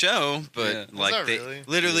in the show, but Yeah. like that they really?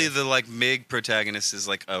 literally the like Mig protagonist is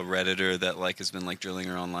like a Redditor that like has been like drilling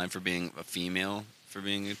her online for being a female, for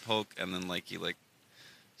being a Hulk, and then like he like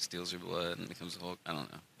steals her blood and becomes a Hulk. I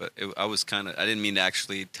don't know, but I was kind of I didn't mean to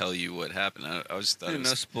actually tell you what happened. I was thought Dude, it no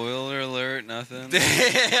was. spoiler alert, nothing.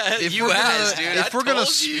 You asked, dude. if I we're gonna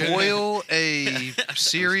told you. spoil a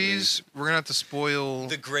series, we're gonna have to spoil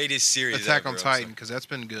the greatest series, Attack on ever, I'm Titan sorry. because that's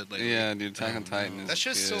been good lately. Yeah, dude, Attack on Titan is That's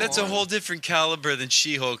just good. so That's a whole different caliber than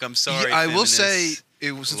She-Hulk. I'm sorry. Yeah, I will say, feminists.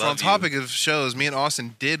 it was since Love on topic of shows. Me and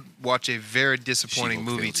Austin did watch a very disappointing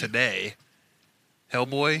She-Hulk movie failed you. today.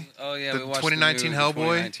 Hellboy. Oh yeah, the we watched 2019 the Hellboy?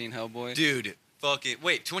 2019 Hellboy. dude, fuck it.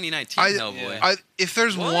 Wait, 2019 I- Hellboy. If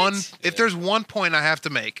there's What? one point I have to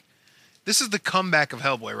make, this is the comeback of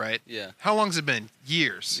Hellboy, right? Yeah. How long's it been?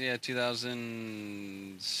 Years. Yeah,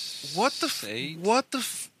 2000.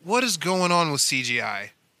 What is going on with CGI?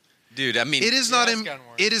 Dude, I mean, It is Yeah, not. it's Im- gotten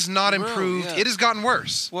worse. it is not Bro, improved. yeah. It has gotten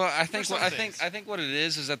worse. Well, I think some what, things. I think what it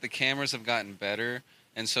is that the cameras have gotten better,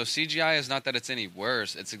 and so CGI is not that it's any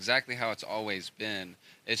worse. It's exactly how it's always been.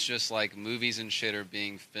 It's just like movies and shit are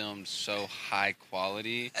being filmed so high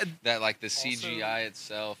quality that like the CGI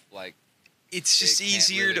itself, like it's just it can't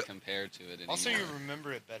easier really to. compare to it anymore. Also, you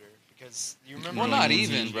remember it better because you remember. well, Mm, not the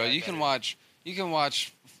even, CGI bro. You can better. watch. You can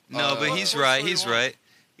watch. No, but he's Toy right. Story He's 1. right.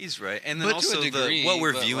 He's right. And then But to a also degree, what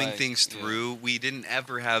we're but, viewing like, things yeah. through, we didn't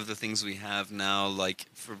ever have the things we have now, like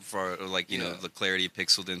for like you know Yeah. the clarity,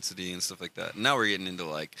 pixel density, and stuff like that. Now we're getting into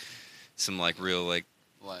like some like real like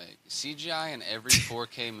Like CGI in every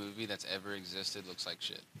 4K movie that's ever existed looks like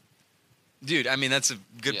shit. dude. I mean that's a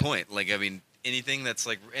good Yeah. point. Like I mean anything that's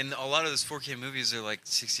like and a lot of those 4K movies are like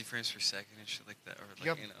 60 frames per second and shit like that, or You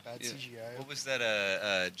like got you know. bad yeah. CGI. What was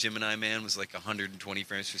that? Gemini Man was like 120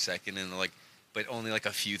 frames per second, and like, but only like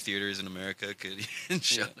a few theaters in America could even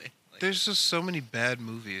show Yeah. it. Like, There's just so many bad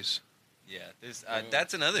movies. yeah,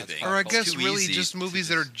 that's another That's thing. Or I It's guess too really easy just to movies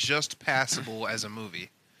that are just passable as a movie.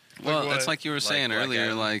 Well, what? it's like you were Like saying Black earlier,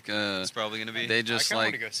 Adam? like It's probably gonna be. they just I kinda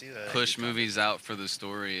like wanna go see that. push movies out for the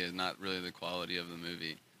story and not really the quality of the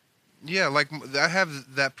movie. Yeah, like I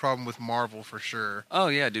have that problem with Marvel for sure. Oh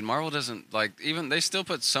yeah, dude. Marvel doesn't like even they still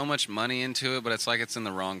put so much money into it, but it's like it's in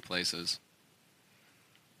the wrong places.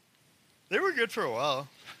 They were good for a while.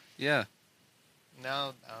 Yeah.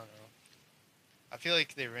 Now, I don't know. I feel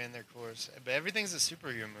like they ran their course. But everything's a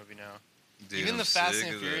superhero movie now. Dude, Even I'm the Fast sick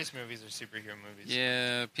and of Furious movies are superhero movies.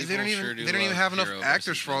 Yeah. People They don't even sure do they don't even love have enough hero actors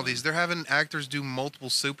versus for all villain. these. They're having actors do multiple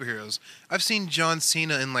superheroes. I've seen John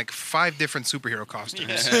Cena in like 5 different superhero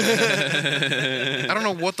costumes. I don't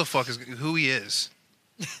know what the fuck who he is.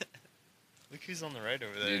 Look who's on the right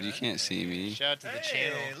over there. Dude, you can't see me. Shout out to the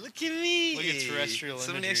channel. Look at me. Look at terrestrial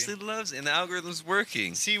Somebody imagery. actually loves it, and the algorithm's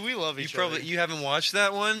working. See, we love You each other. probably you haven't watched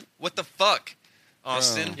that one? What the fuck,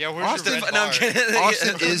 Austin? Yeah, where's Austin- your red No, I'm bar? kidding.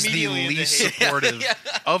 Austin is the Immediately into least hate. supportive Yeah.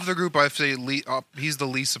 of the group. I'd say he's the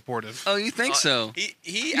least supportive. Oh, you think so?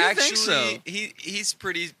 He You actually think so?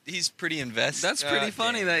 he's pretty invested. That's pretty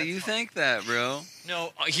funny that you think that, bro.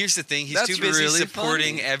 No, here's the thing. He's That's too busy really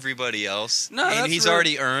supporting funny. everybody else. No, and that's he's really-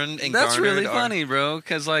 already earned and That's garnered really our- funny, bro.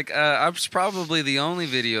 Because like, I'm probably the only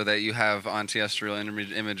video that you have on terrestrial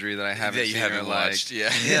imagery that I haven't that you seen haven't or liked. watched.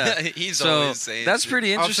 Yeah, Yeah. he's So always saying that's shit.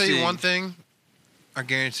 pretty I'll interesting. tell you one thing. I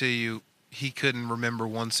guarantee you, he couldn't remember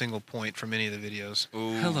one single point from any of the videos.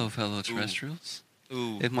 Ooh. Hello, fellow terrestrials.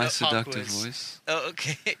 Ooh. In my Pop seductive quiz. voice. Oh,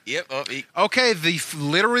 okay. Yep. Oh, Okay, the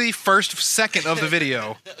literally first second of the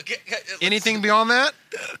video. okay. Anything beyond that?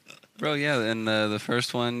 Bro, yeah, and the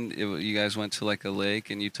first one, you guys went to like a lake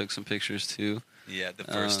and you took some pictures too. Yeah, the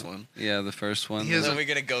first one. Yeah, the first one. He has Then we're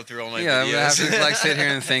gonna go through all my yeah, I'm gonna have videos. to like sit here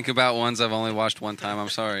and think about ones I've only watched one time. I'm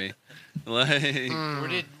sorry. Like,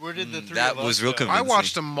 Where did the three that of us was real go? convincing. I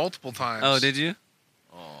watched them multiple times. oh, did you?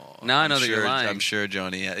 Oh, Now I know I'm that you're sure- lying. I'm sure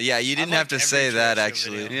Johnny. Yeah, you didn't liked have to every say that Terrestrial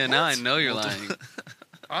actually. video. Yeah, now I know you're lying.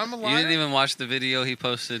 I'm a You liar. didn't even watch the video he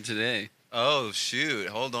posted today. Oh shoot!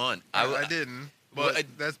 Hold on. I didn't, but Well,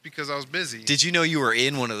 that's because I was busy. Did you know you were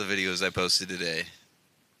in one of the videos I posted today?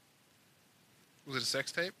 Was it a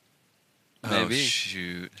sex tape? Maybe. Oh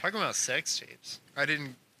shoot! Talking about sex tapes. I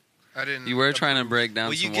didn't. You were trying to break down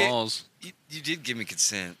Well, you some get- walls. You did give me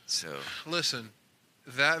consent, so. Listen,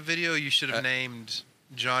 that video you should have named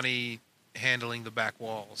Johnny handling the back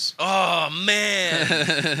walls. Oh man!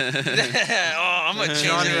 Oh, I'm gonna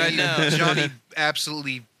change it right now. Johnny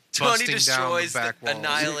absolutely Johnny busting down the destroys back walls.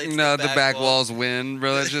 annihilates No, the the back walls win,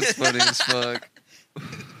 bro. That's just funny as fuck.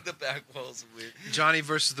 The back walls win. Johnny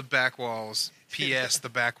versus the back walls. P.S. The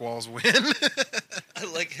back walls win. I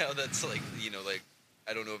like how that's like like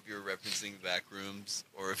I don't know if you're referencing back rooms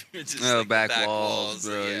or if you're just No, like back, the back walls,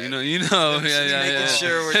 bro. Yeah. You know, yeah, I'm just yeah, making yeah.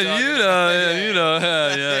 sure we're talking you know, about- yeah, you know,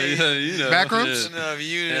 yeah, you know. Back rooms? No,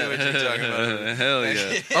 you know what you're talking about. Hell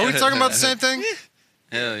yeah. Are we talking about the same thing?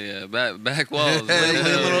 Hell yeah. Back walls. Hey, Hell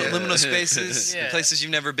Liminal, yeah. liminal spaces, Yeah. places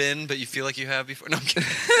you've never been but you feel like you have before. No, I'm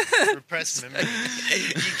kidding. Repressed memory.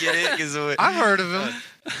 You get it? 'Cause I've heard of him.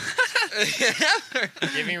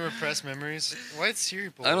 Giving repressed memories. Why is Siri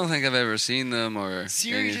pulled I up? don't think I've ever seen them or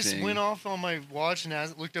Siri just anything. went off on my watch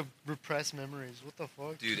and looked up repressed memories. What the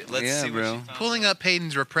fuck? Dude, let's Yeah, see what bro. she found. Pulling up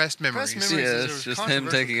Payton's repressed memories. Repressed memories Yeah, is it's a just him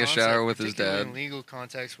controversial taking a concept, shower with his particularly dad. in legal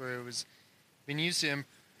context where it was being used to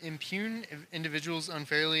impugn individuals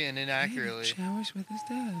unfairly and inaccurately. Showers with his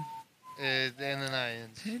dad. And then that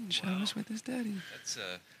ends. Peyton showers with his daddy. That's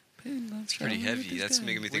Peyton loves pretty showers with heavy. his That's dad.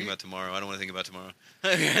 making me think We- about tomorrow. I don't want to think about tomorrow.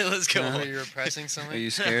 Okay, let's go. Are you repressing Are something? you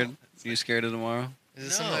scared? Are you scared of tomorrow? Is, it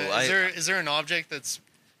No, something, I- is there an object that's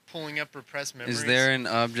pulling up repressed memories? Is there an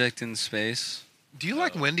object in space? Do you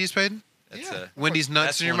like Wendy's, Payton? That's Yeah. Wendy's nuts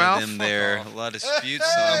that's in your one mouth? of them Fuck there. off. A lot of dispute Hey!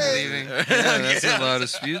 songs. I'm leaving. Yeah, that's a lot of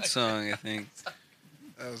dispute song, I think.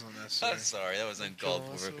 That was unnecessary. I'm sorry, that was uncalled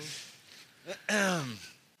for.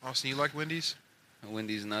 Austin, you like Wendy's?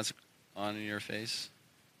 Wendy's nuts on your face.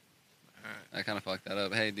 Alright. I kind of fucked that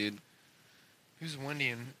up. Hey, dude. Who's Wendy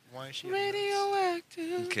and why is she?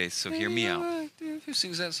 Radioactive. Okay, so hear me out. Radioactive. Who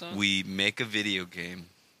sings that song? We make a video game.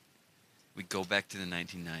 We go back to the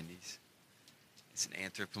 1990s. It's an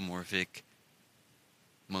anthropomorphic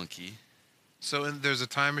monkey. So there's a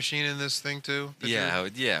time machine in this thing too? that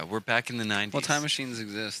you're- Yeah, we're back in the 90s. Well, time machines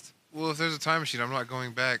exist. Well, if there's a time machine, I'm not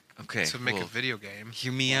going back Okay, to make well, a video game.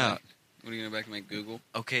 Hear me Why? out. What are you going to back and make Google?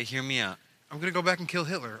 Okay, hear me out. I'm gonna go back and kill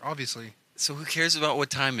Hitler, obviously. So who cares about what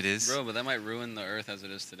time it is? Bro, but that might ruin the Earth as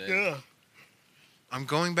it is today. Yeah. I'm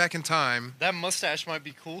going back in time. That mustache might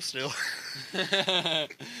be cool still.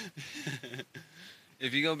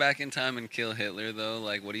 If you go back in time and kill Hitler, though,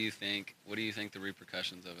 like, what do you think? What do you think the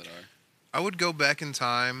repercussions of it are? I would go back in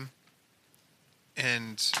time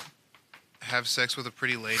and have sex with a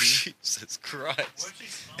pretty lady, Jesus Christ.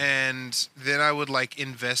 and then I would like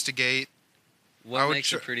investigate. What I would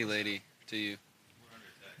makes a tr- pretty lady to you?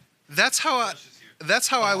 That's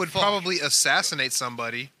how I would probably assassinate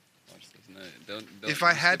somebody. Watch this. No, don't, If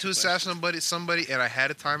I had skip to the assassinate questions. somebody and I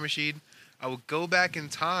had a time machine, I would go back in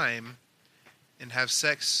time and have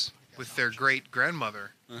sex with their great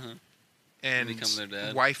grandmother Uh-huh. and Become their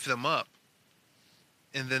dad? wife them up,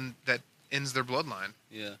 and then that ends their bloodline.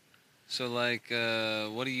 Yeah. So like,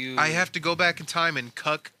 what do you? I have to go back in time and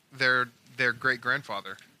cuck their great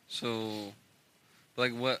grandfather. So,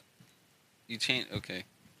 like, what? You change? Okay,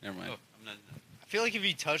 never mind. Oh, I'm not. I feel like if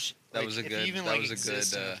you touch, That like, was a if good- you even that like was a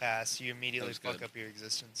exist good, in the past, you immediately was fuck good. up your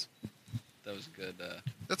existence. That was good.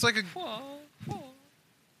 That's like a What?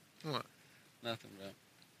 what? Nothing, bro.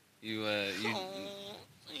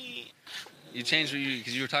 You changed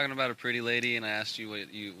because you were talking about a pretty lady, and I asked you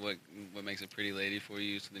what makes a pretty lady for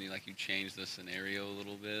you. So then you changed the scenario a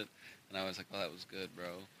little bit, and I was like, oh, that was good, bro.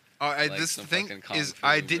 Oh, Like this some thing fucking kung is fu,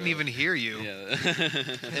 I didn't bro. even hear you, Yeah.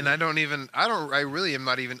 and I really am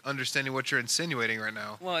not even understanding what you're insinuating right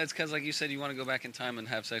now. Well, it's because like you said, you want to go back in time and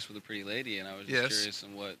have sex with a pretty lady, and I was just Yes. curious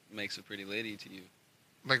on what makes a pretty lady to you.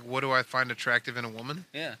 Like, what do I find attractive in a woman?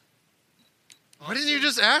 Yeah. Why didn't you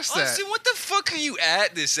just ask that? Austin, what the fuck are you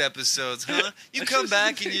at this episode, huh? You come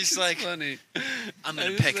back and you're just like, funny. I'm I gonna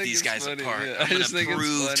just peck think these it's guys funny, apart. yeah. I'm I just gonna think it's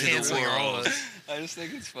prove funny. to the Canceling all world. of us. I just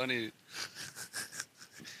think it's funny.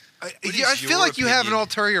 What Yeah, I is feel your like you have an opinion?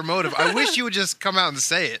 ulterior motive. I wish you would just come out and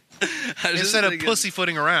say it I just instead of think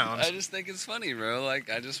pussyfooting around. I just think it's funny, bro.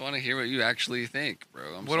 Like, I just want to hear what you actually think, bro.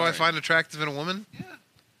 What do I find attractive in a woman?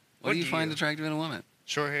 What do you do find you? attractive in a woman?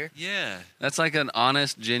 Short hair. Yeah. That's like an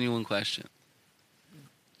honest, genuine question.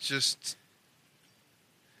 Just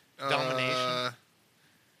Domination?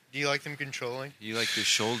 Do you like them controlling? You like their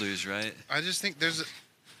shoulders, right? I just think there's.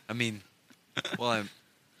 I mean, well, I'm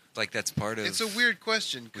like that's part of. It's a weird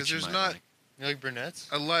question what because you there's might not like. You like brunettes?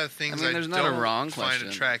 a lot of things I mean, there's not a don't wrong find question.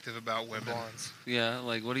 attractive about women. Blondes. Yeah,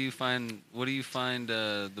 like what do you find? What do you find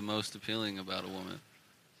the most appealing about a woman?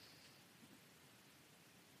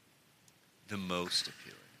 the most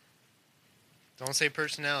appealing. Don't say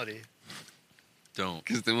personality. Don't.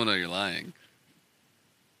 Because then we'll know you're lying.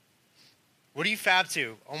 What do you fab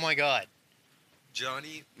to? Oh my god.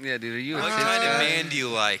 Johnny, Yeah, dude, are you a what tits kind of guy? man do you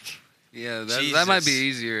like? Yeah, that might be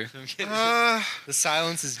Jesus. easier. I'm kidding. The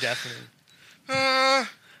silence is deafening. I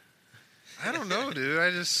don't know, dude. I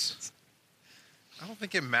don't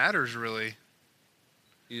think it matters really,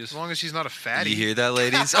 You as just long as she's not a fatty. You hear that,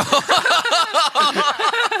 ladies?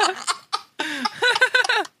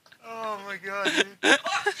 Oh my god, dude.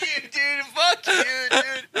 Fuck you, dude. Fuck you,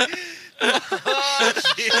 dude.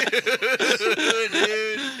 Fuck you,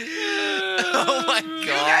 dude. Oh my god. You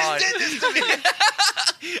guys did this to me.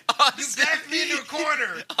 Austin, Backed me into a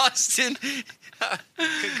corner. Austin.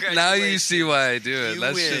 now you see why I do it. You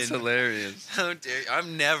That shit's win. hilarious. How dare you.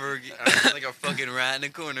 I'm like a fucking rat in a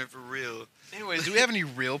corner for real. Anyways, do we have any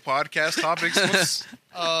real podcast topics? What's-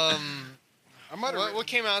 I might have. What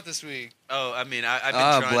came out this week? Oh, I mean, I've been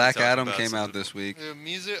trying to Black talk Adam about came some out of the- this week. The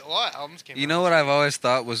music. A lot of albums came out. You know what I've always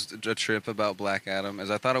thought was a trip about Black Adam is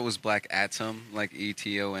I thought it was Black Atom, like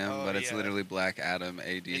ETOM, Oh, but it's yeah. literally Black Adam,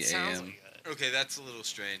 It sounds ADAM. like that. Okay, that's a little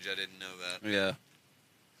strange. I didn't know that. Yeah.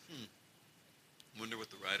 Wonder what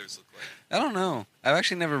the writers look like. I don't know. I've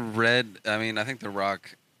actually never read. I mean, I think The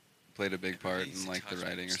Rock played a big part Everybody needs in to like the touch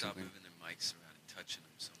writing them. or Stop something. moving their mics around and touching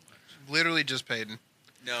them so much. Literally just Peyton.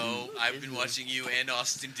 No, I've been watching you and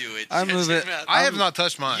Austin do it. I Shut move your it. mouth. I have not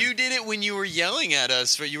touched mine. You did it when you were yelling at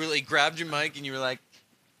us. You were like grabbed your mic and you were like,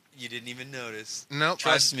 you didn't even notice. Nope.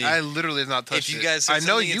 Trust me. I literally have not touched If you it. guys, I said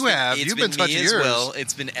know something, you have. It's You've been me touching as yours. well.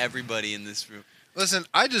 It's been everybody in this room. Listen,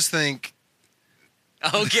 I just think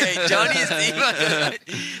Okay, Johnny is the.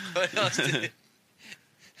 What else did it?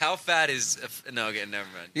 How fat is? No, okay, never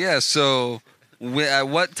mind. Yeah. So, at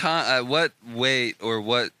what time? At what weight or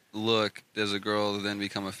what look does a girl then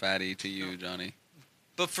become a fatty to you, Johnny?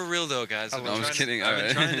 But for real though, guys, I've No, I'm been just trying to- kidding. I've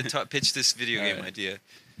been Alright. trying to pitch this video game Alright. idea,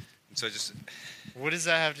 and so I just What does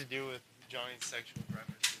that have to do with Johnny's sexual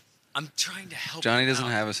preferences? I'm trying to help. Johnny him doesn't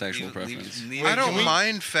out. have a sexual Leave- preference. leave- I don't can we-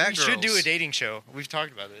 mind fat We girls. should do a dating show. We've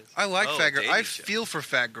talked about this. I like Oh, fat girls. dating I show. feel for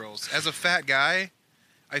fat girls. As a fat guy,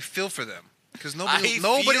 I feel for them because nobody I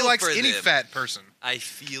feel likes for any them. fat person. I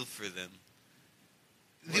feel for them.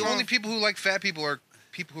 The only people who like fat people are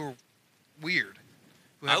people who are weird,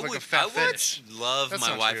 who I have like would, a fat I would fetish. love That's my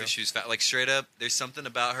not wife true. if she was fat. Like straight up, there's something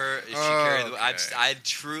about her. If she Oh, carried, okay. I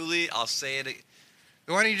truly, I'll say it.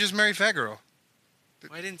 Why don't you just marry a fat girl?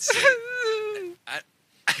 I didn't say.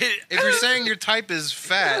 If you're saying your type is I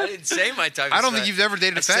fat, didn't say my type. I is don't fat. think you've ever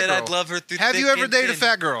dated I a fat said girl. I'd love her through. Have thick you ever and dated a thin.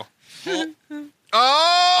 fat girl? Well,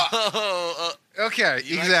 Oh, okay,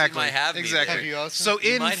 You exactly, actually might have me exactly. Have you also? So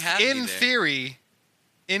You in might have me there. theory,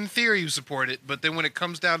 in theory you support it, but then when it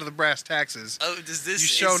comes down to the brass taxes, Oh, does this? You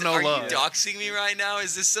show no are love. you doxing me right now?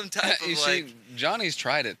 Is this some type You of see, like? Johnny's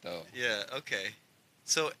tried it though. Yeah. Okay.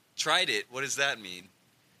 So tried it. What does that mean?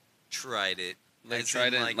 Tried it. Like As in,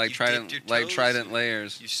 trident, like, like you trident, dipped your like toes trident in-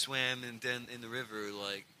 layers. You swam and then in the river,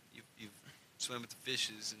 like you swam with the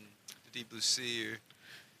fishes in the deep blue sea, or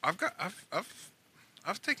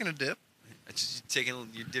I've taken a dip.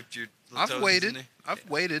 you dipped your little toes I've in waded. there? I've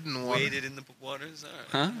waded in the water. Waded in the waters.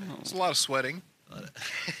 All right. Huh? It's a lot of sweating.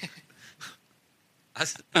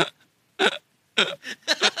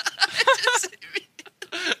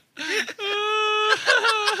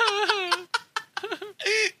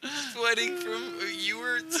 Sweating from you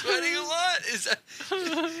were sweating a lot. Is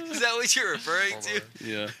that what you're referring to?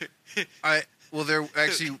 Yeah. Well, there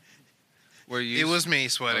actually Where you? it was me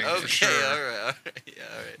sweating Okay, for sure. all right, yeah,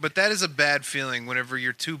 all right. But that is a bad feeling whenever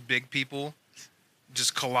you're two big people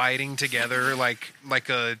just colliding together like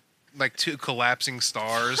two collapsing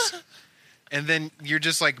stars. And then you're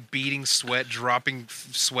just like beating sweat, dropping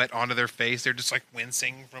sweat onto their face. They're just like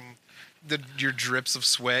wincing from your drips of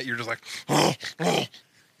sweat. You're just like, oh, oh.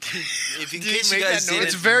 If in Did you case you make guys that noise? didn't,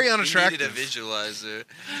 It's very you unattractive. needed a visualizer.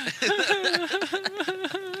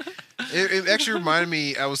 It actually reminded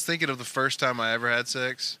me. I was thinking of the first time I ever had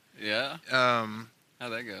sex. Yeah. Um,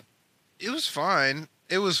 How'd that go? it was fine.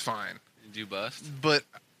 It was fine, Did you bust? but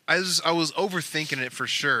I was overthinking it for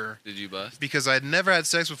sure Did you bust? because I had never had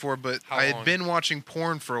sex before. But How I had long? been watching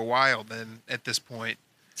porn for a while then. At this point,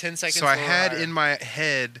 10 seconds. so I lower, had higher. in my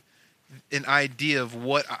head an idea of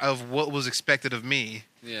what was expected of me.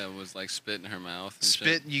 Yeah, it was like spit in her mouth. And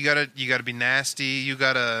Spit. Shit. You gotta be nasty. You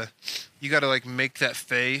gotta like make that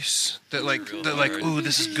face that like Real that like hard. ooh,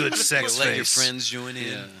 this is good sex Let face. your friends join in.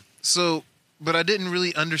 Yeah. So, but I didn't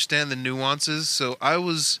really understand the nuances. So I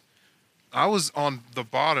was on the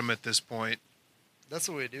bottom at this point, That's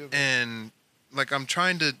the way to do it. and like I'm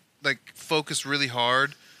trying to like focus really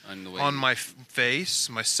hard On the way. on my face,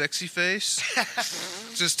 my sexy face,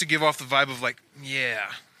 just to give off the vibe of like,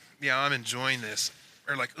 yeah, I'm enjoying this,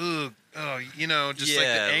 or like, ugh, oh, just like the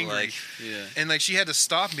Yeah, angry. like- Yeah. And like she had to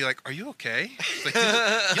stop and be like, "Are you okay? Like,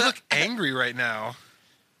 you look angry right now."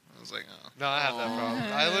 I was like, "Oh." No, I have that problem.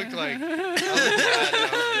 I look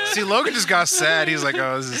bad. See, Logan just got sad. He's like,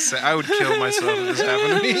 "Oh, this is sad. I would kill myself if this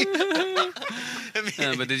happened to me." I mean,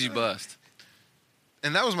 Yeah, but did you bust?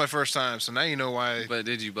 And that was my first time, so now you know why But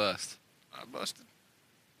did you bust? I busted.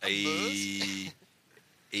 I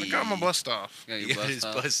I got my bust off. Yeah, you You got bust his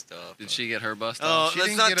off. bust off. Did she get her bust Oh, off? She let's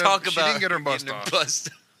didn't not get her- talk she about didn't get her getting bust her off. bust.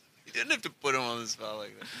 You didn't have to put him on the spot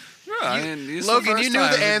like that. I mean, this is the Logan, you first knew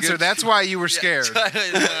time. the answer. That's why you were scared.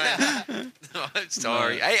 Yeah. No, I'm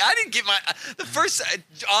sorry. No. I didn't get the first.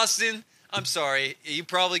 Austin, I'm sorry. You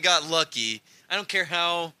probably got lucky. I don't care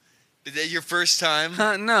how. Your first time.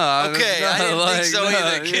 No. Okay, I didn't think so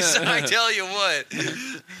either. Because yeah. I tell you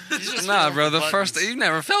what. Nah, bro. The buttons. first you've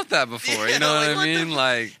never felt that before. Yeah, You know like, what what I the mean?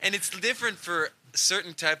 Like, And it's different for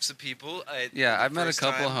certain types of people. yeah, the I've met a first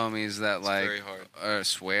couple time, of homies that it's like very hard.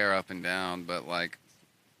 swear up and down, but like,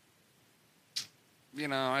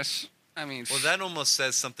 I mean, Well, that almost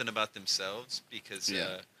says something about themselves because.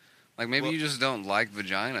 Yeah. like maybe well- you just don't like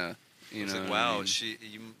vagina. You It's know? like, what I wow, mean?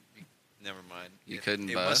 you never mind. You It- couldn't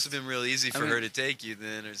It bust? must have been real easy I for mean- her to take you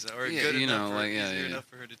then, or Yeah, good you enough, know, for, like, yeah, easier yeah. enough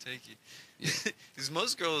for her to take you. Yeah. Because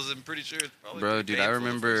most girls, I'm pretty sure it's probably Bro, pretty dude, I painful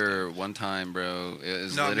the first remember one time, bro. It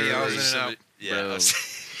was Not me, literally I was in and somebody- out. Yeah, Bro. I was-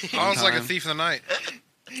 I was like a time. thief in the night.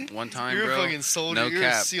 one time, You're bro. a fucking soldier. No You're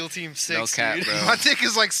cap. a SEAL Team 6. No cap, dude. bro. My dick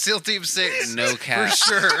is like SEAL Team 6. No For cap.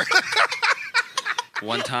 sure.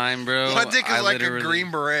 One time, bro. My dick is I like a literally- Green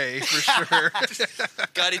Beret, for sure.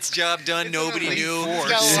 got its job done. Nobody only knew. force.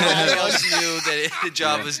 Nobody else knew that the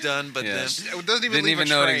job Yeah. was done, but Yeah. them. It doesn't even Didn't leave even a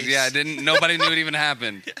know trace. it. Yeah, didn't. Nobody knew it even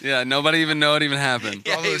happened. Yeah, nobody even know it even happened.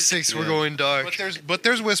 Yeah, Bravo 6, we're Yeah. going dark. But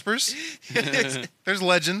there's whispers. There's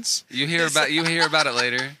legends. You hear about it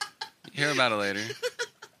later. You hear about it later.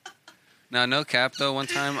 Now, no cap though. One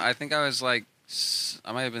time, I think I was like,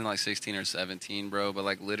 I might have been like 16 or 17, bro. But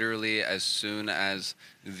like literally, as soon as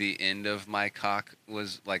the end of my cock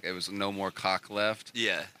was like, it was no more cock left.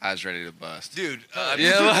 Yeah, I was ready to bust. dude. Yeah,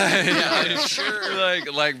 like, yeah, I'm sure.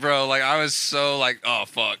 like, bro, like I was so like, oh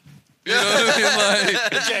fuck. You know what I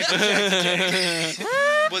mean?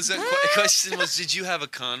 Like, Was the question was, did you have a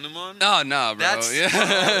condom on? oh no, bro. That's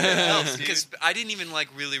yeah. because I didn't even like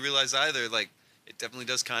really realize either. Like, it definitely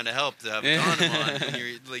does kind of help to have a Yeah. condom on when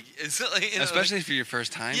you're like, it's like, you know, Especially for your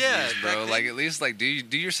first time, Yeah, use, bro. back Like then- at least like do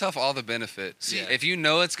yourself all the benefit. Yeah. If you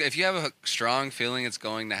know if you have a strong feeling it's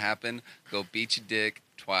going to happen, go beat your dick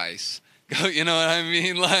twice. Go, you know what I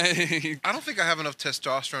mean? Like, I don't think I have enough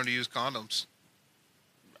testosterone to use condoms.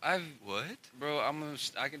 What? bro.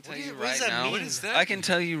 I can tell you What does right that now. mean? What is that? I can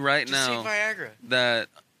tell you right Just now take Viagra. that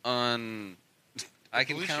on I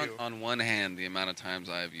can Blue count Chew. on one hand the amount of times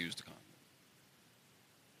I have used a condom.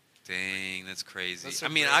 Dang, that's crazy. That's so I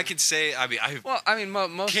mean, crazy. I could say. I mean, I Well, I mean,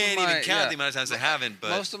 most can't of my, even count yeah, the amount of times I haven't.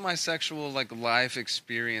 But most of my sexual like life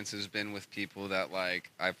experience has been with people that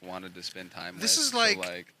like I've wanted to spend time This with. is So,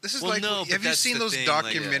 like this is Well, like. no, but have you that's seen the those thing, like,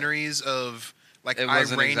 documentaries of like it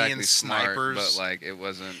wasn't Iranian exactly smart, snipers? but like it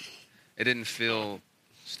wasn't. It didn't feel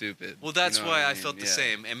stupid. well, that's You know why what I mean? felt the Yeah.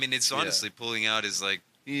 same. I mean, it's honestly pulling out is like,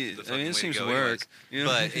 Yeah, the I fucking mean, way it to seems to go work. anyways. You know?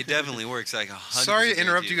 but it definitely works. Like 100%. Sorry to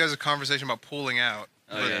interrupt guarantee. you guys' conversation about pulling out.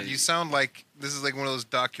 Oh, But yeah. you sound like this is like one of those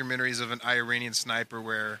documentaries of an Iranian sniper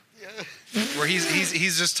where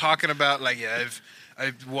he's just talking about like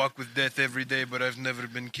I walk with death every day, but I've never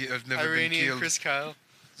been been Iranian killed. Chris Kyle.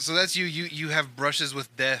 So that's you have brushes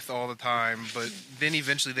with death all the time, but then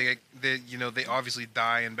eventually they obviously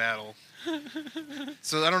die in battle.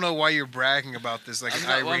 So I don't know why you're bragging about this like I'm an not,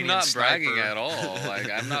 well, I'm Iranian not sniper. bragging at all.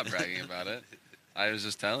 Like I'm not bragging about it. I was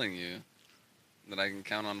just telling you that I can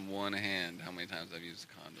count on one hand how many times I've used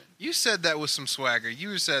a condom. You said that with some swagger.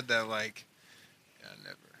 You said that like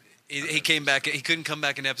never. He came back. He couldn't come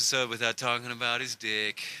back an episode without talking about his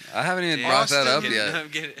dick. I haven't even Dick. brought that up Austin- yet. I'm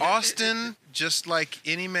kidding. Austin, just like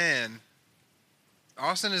any man,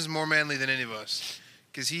 Austin is more manly than any of us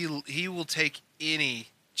because he will take any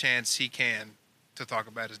chance he can to talk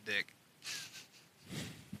about his dick.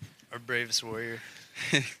 Our bravest warrior.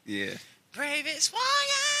 Yeah. Bravest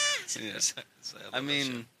warriors. Yeah. So love I that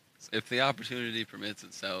mean, if the opportunity permits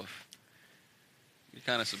itself, you're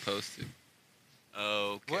kind of supposed to. show.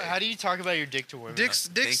 Okay. How do you talk about your dick to women? Dicks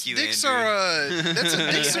Thank you, dicks Andrew. are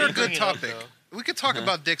dicks are a Bring good it up, topic. though. We could talk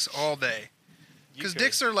about dicks all day You because could.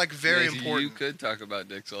 dicks are like very Yeah, important. You could talk about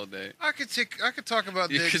dicks all day. I could talk about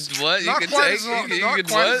You dicks. could what? You Not could quite take. as long, you not could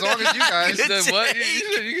quite what? as long as you You guys. said what? You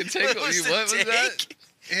take? said you could take. What was the What was that? take?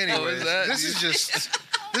 Anyways, that? this is just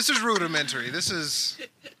this is rudimentary. This is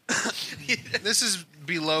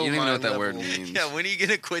below You don't even my know what that level. word means. Yeah, when are you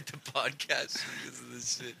gonna quit the podcast because of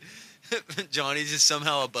this shit? Johnny's just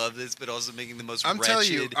somehow above this, but also making the most. I'm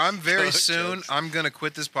telling you, wretched I'm very joke- soon. jokes. I'm gonna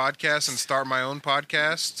quit this podcast and start my own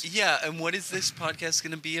podcast. Yeah, and what is this podcast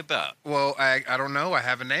gonna be about? Well, I don't know. I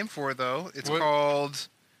have a name for it though. It's What? called.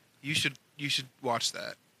 You should watch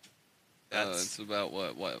that. It's about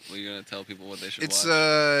what? What? Were you gonna tell people what they should It's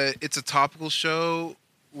watch? it's a topical show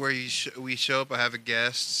where we show up. I have a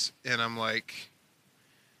guest, and I'm like,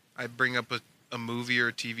 I bring up a movie or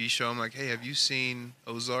a TV show. I'm like, hey, have you seen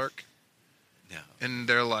Ozark? No. And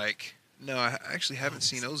they're like, no, I actually haven't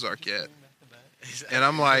seen Ozark yet. And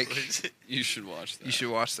I'm like, You should watch that. you should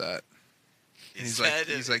watch that. And Is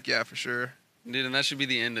he's like, yeah, for sure. Dude, and that should be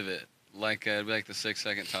the end of it. Like, it'd be like the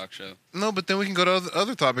 6-second talk show. No, but then we can go to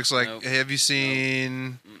other topics like, Nope. hey, have you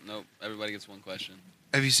seen Nope. Everybody gets one question.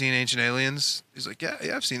 Ancient Aliens? He's like, yeah,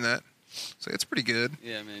 I've seen that. So it's pretty good.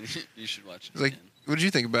 Yeah, man, you should watch it. He's like, man. what did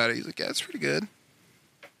you think about it? He's like, yeah, it's pretty good.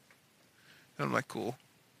 And I'm like, cool.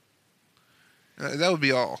 That would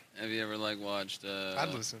be all. Have you ever like watched? I'd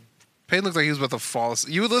listen. Peyton looked like he was about to fall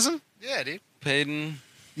asleep. You would listen? Yeah, dude. Peyton?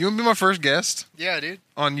 You would be my first guest Yeah, dude.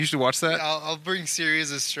 on You Should Watch That? I'll bring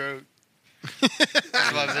Sirius a stroke.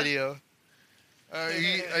 That's my video. Are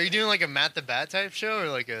you doing like a Matt the Bat type show or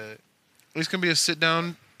like a? It's going to be a sit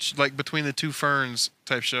down, like between the two ferns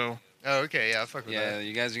type show. Oh, okay, yeah, I fuck with Yeah, that.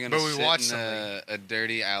 you guys are gonna But we sit watched in a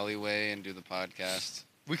dirty alleyway and do the podcast.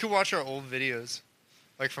 We could watch our old videos,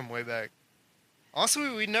 like from way back.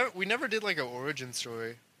 Also, we never did like an origin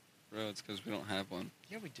story. Bro, it's because we don't have one.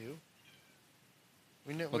 Yeah, we do.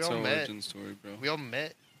 We What's all our met. origin story, bro? We all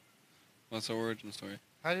met. What's our origin story?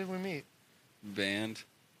 How did we meet? Band.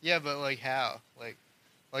 Yeah, but like how?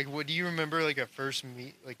 Like what? Do you remember like a first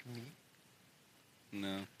meet?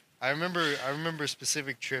 No. I remember a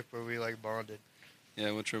specific trip where we like bonded.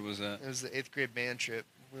 Yeah, what trip was that? It was the 8th grade band trip.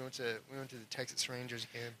 We went to the Texas Rangers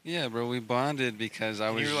game. Yeah, bro, we bonded because I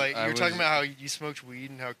And was. you were like I you were talking was- about how you smoked weed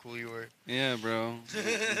and how cool you were. Yeah, bro.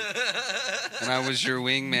 And I was your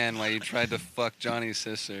wingman while you tried to fuck Johnny's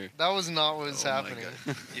sister. That was not what was Oh my happening.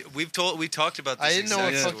 God. Yeah, we talked about this. I didn't know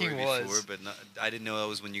what exact fucking story was. before, but I didn't know that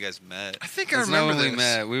was when you guys met. I think I That's not remember when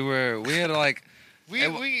this. we met. We had like We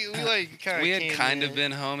It- we like kind of we had kind of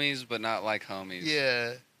been homies, but not like homies.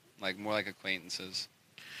 Yeah. Like more like acquaintances.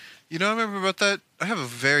 You know, I remember about that. I have a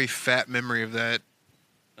very fat memory of that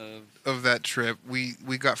trip. We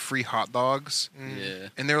got free hot dogs, Mm. Yeah.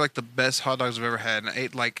 and they were like the best hot dogs I've ever had, and I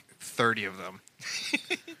ate like 30 of them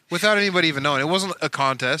without anybody even knowing. It wasn't a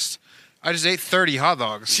contest. I just ate 30 hot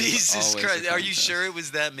dogs. Jesus always a Christ! Are you contest. sure it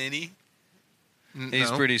was that many? He's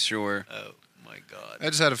No. pretty sure. Oh my God. I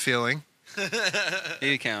just had a feeling.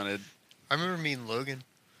 He counted. I remember meeting Logan.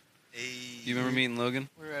 You remember meeting Logan?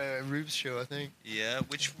 We're at Rube's show, I think. Yeah,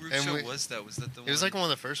 which group And show we- was that? Was that the one? It was like one of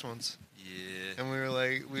the first ones. Yeah. And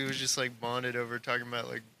we was just like bonded over talking about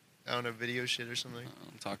like, I don't know, video shit or something.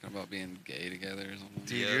 I'm talking about being gay together or something.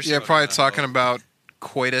 Dude, Yeah, you're Yeah, so- probably talking about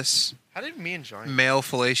coitus, How did me and Johnny? male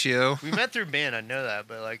fellatio. We met through band, I know that,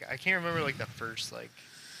 but like I can't remember like the first like.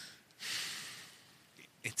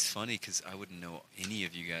 It's funny because I wouldn't know any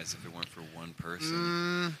of you guys if it weren't for one person.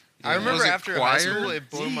 Mm, I remember Was it after high choir? school, it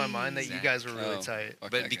blew my mind that you Exactly. guys were really Oh. tight. Fuck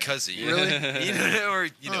that But guy. because of you. Really? You know, or,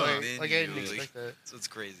 you know, Oh, then like I you, didn't expect that. So it's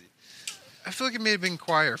crazy. I feel like it may have been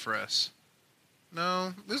choir for us.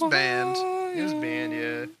 No, it was band. It was band,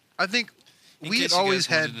 yeah. I think In we case had you always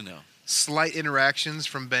guys had wanted to know. slight interactions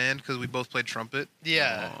from band because we both played trumpet.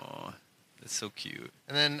 Yeah. Aw, that's so cute.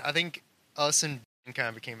 And then I think us and Ben kind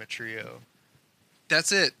of became a trio.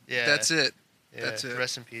 That's it. Yeah. That's it. Yeah. That's it.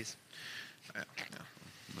 Rest in peace.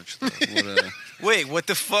 Much love. What a Wait, what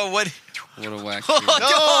the fuck? What? what a whack. Hold treatment. No,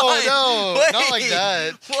 on. no, not like Wait.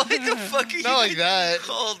 that. What the fuck are you? Not like that.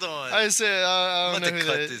 Hold on. I said I I'm don't about know to who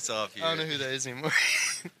cut that. this off here. I don't know who that is anymore.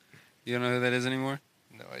 You don't know who that is anymore?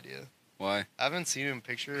 No idea. Why? I haven't seen a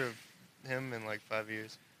picture of him in like 5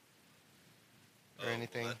 years. Or Oh,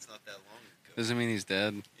 anything. Well, that's not that long ago. Doesn't mean he's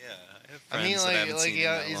dead. Yeah, I have I friends mean, that I haven't like seen in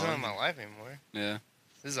yeah, that he's long. not in my life anymore. Yeah.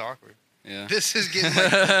 This is awkward. Yeah. This is getting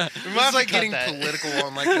like, We might this have is to like cut getting that. political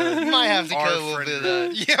on like a We might have to our cut a little friend bit of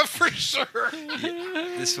group. that. Yeah, for sure.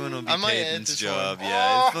 This one will be I might edit Peyton's this job. one.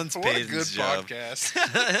 Yeah, this one's what a Peyton's good job.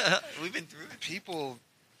 podcast. We've been through it. People.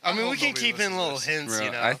 I mean, hope we can nobody keep in listens to little this. hints, Bro,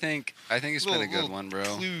 you know. I think it's been a good Little one, bro.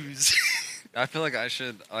 Clues. I feel like I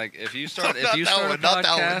should like if you Not start that a one, not that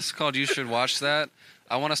one. podcast called You Should Watch That.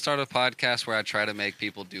 I want to start a podcast where I try to make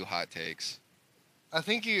people do hot takes. I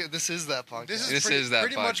think this is that podcast. This is that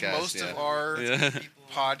pretty much podcast, most yeah. of our Yeah.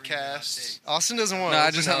 podcasts. Austin doesn't want. No, to I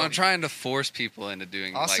open just up. I'm trying to force people into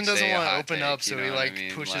doing. Austin like, doesn't say a want to hot open take, up, so you he know what I like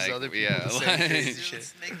mean? pushes Like, other people yeah, to say like- crazy shit.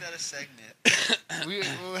 Let's make that a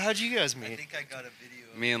segment. How'd you guys I meet? think I got a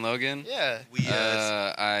video. Me and Logan. Yeah. We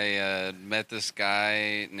I met this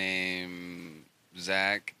guy named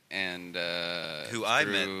Zach, and Who I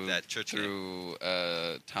met at church camp. through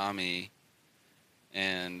Tommy,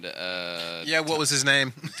 and Yeah, what was his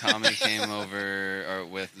name? Tommy came over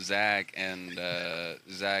with Zach, and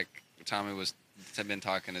Tommy had been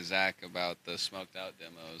talking to Zach about the smoked out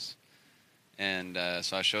demos, and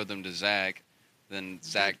so I showed them to Zach. Then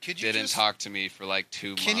Zach could you didn't just- talk to me for like 2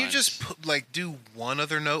 months. Can you just put, like do one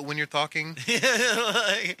other note when you're talking?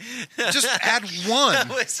 Like- Just add one. That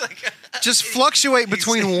was like- Just fluctuate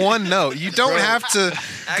between one note. You don't have to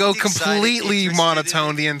go Acting excited, completely interested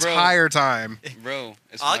monotone the entire time. bro?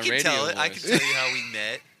 It's I my can radio tell it. voice. I can tell you how we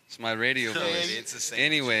met. It's my radio voice. It's the same.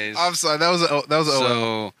 Anyways, I'm sorry. That was OL.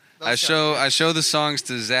 so I That's show the songs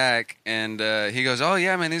to Zach, and he goes, "Oh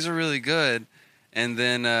yeah, man, these are really good." And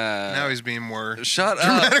then Now he's being more shut up,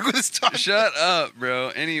 dramatic with his talk. shut up,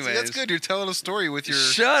 bro. See, Anyways, that's good. You're telling a story with your.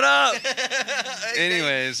 Shut up. Even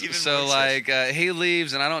Anyways, so more like he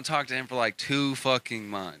leaves, and I don't talk to him for like 2 fucking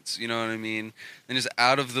months. You know what I mean? And just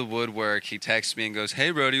out of the woodwork, he texts me and goes,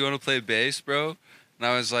 "Hey, bro, do you want to play bass, bro?" And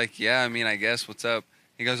I was like, "Yeah, I mean, I guess. What's up?"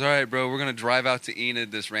 He goes, "All right, bro, we're gonna drive out to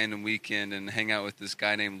Enid this random weekend and hang out with this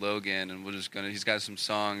guy named Logan, and he's got some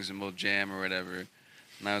songs and we'll jam or whatever."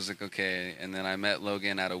 And I was like, "Okay." And then I met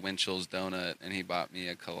Logan at a Winchell's Donut, and he bought me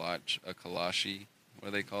a kolashi. What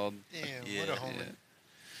are they called? Damn, what Yeah, a homie. Yeah.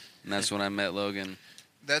 And that's when I met Logan.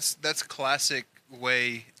 That's classic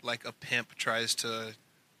way like a pimp tries to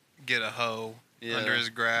get a hoe Yeah. under his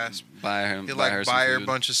grasp. Buy her, He'll buy like her some buy her a food.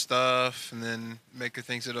 bunch of stuff and then make her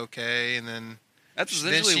think it's okay, and then That's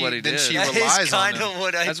then essentially she- what he then did. she That relies is on kind him. of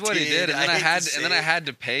what I That's what he did, and then I hate had, to and then say I it. had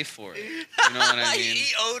to pay for it. You know what I mean?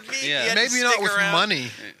 He owed me. Yeah. He had to Maybe not stick with around.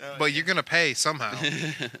 money, Oh, but yeah. you're gonna pay somehow.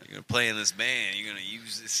 You're gonna play in this band. You're gonna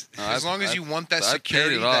use this. No, As long as you want that I paid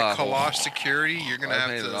security, it that off. Kalash security, you're gonna I have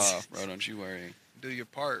paid to it off, bro. Don't you worry. do your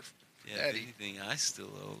part. Yeah, if Daddy. anything, I still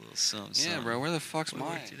owe a little something. Yeah, bro. Where the fuck's We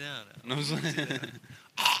mine? worked it out. No, I was like-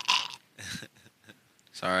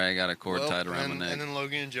 Sorry, I got a cord Well, tied around and, my neck. and then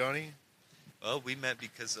Logan and Johnny. Well, we met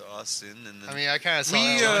because of Austin, and then I mean, I kind of saw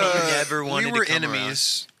We that. Johnny never wanted we to were come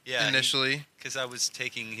enemies yeah, initially. because I was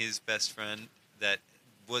taking his best friend that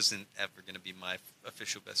wasn't ever gonna be my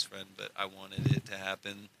official best friend, but I wanted it to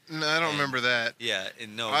happen. No, I don't And- remember that. Yeah,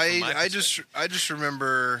 and no, from my I perspective. just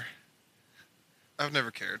remember. I've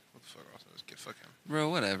never cared. What the fuck? I was fuck him. Bro,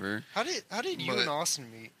 whatever. How did you But- and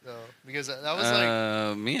Austin meet though? Because that was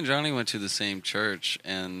like Me and Johnny went to the same church,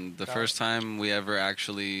 and the That- first time we ever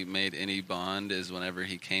actually made any bond is whenever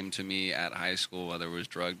he came to me at high school while there was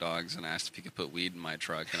drug dogs and asked if he could put weed in my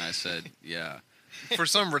truck, and I said, yeah. For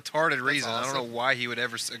some retarded reason. I don't awesome. know why he would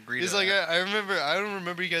ever agree he's to like that. I don't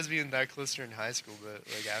remember you guys being that close during high school, but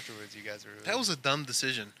like afterwards you guys were. That was a dumb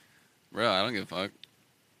decision. Bro, I don't give a fuck.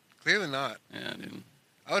 Clearly not. Yeah, dude.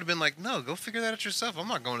 I would have been like, no, go figure that out yourself. I'm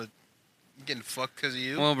not going to getting fucked because of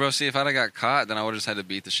you. Well, bro, see, if I'd have got caught, then I would have just had to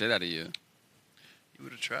beat the shit out of you. You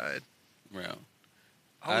would have tried. Bro.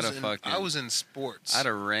 I I'd was, have fucking- I was in sports. I'd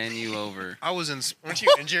have ran you over I was in. Weren't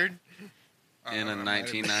you injured? in a I might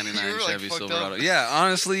have been. 1999 You were, like, Chevy fucked Silverado. up. Yeah,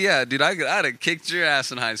 honestly, yeah, dude, I'd have kicked your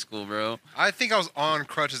ass in high school, bro. I think I was on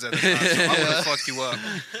crutches at the time, so I would have fucked you up.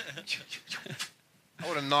 I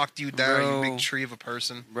would have knocked you down, Bro. you big tree of a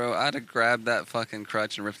person. Bro, I'd have grabbed that fucking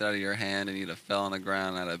crutch and ripped it out of your hand, and you'd have fell on the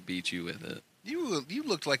ground, and I'd have beat you with it. You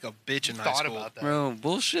looked like a bitch in high Thought school. about that. Bro,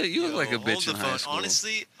 bullshit. You look Yo, like a hold bitch the in phone. high school.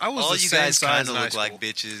 Honestly, I was all the you same guys size kind in of high look like school.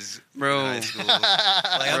 bitches Bro. in high school. Like,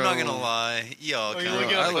 I'm not Bro. gonna lie, y'all Oh, you kind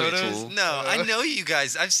looking I at look photos? cool. No, I know you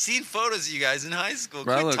guys. I've seen photos of you guys in high school.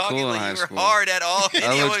 Bro, I Quit look talking cool in like high you were school. hard at all.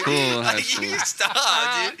 I looked cool in high Like, school. You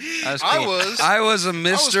stop, dude. That's I cool. was. I was a hard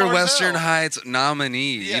Mr. as Western hell. Heights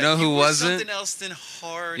nominee. Yeah, you know who were wasn't? Something else than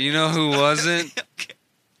hard. You know who wasn't? Okay.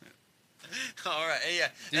 All right, yeah.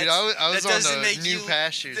 Dude, That's- I was that on doesn't the make new you-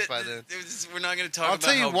 pastures that- by then. We're not going to talk I'll about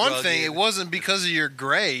tell you how one rugged- thing. It wasn't because of your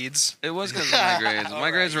grades. It was because of my grades. My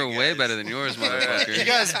Alright, grades were you way guys. better than yours, You motherfucker.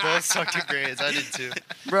 guys both sucked at grades. I did too.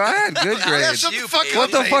 Bro, I had good Yeah, grades. shut the You fuck paid. up.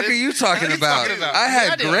 What the David. fuck are you talking What are you about? talking about? I Yeah,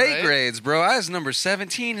 had I did, great right? grades, bro. I was number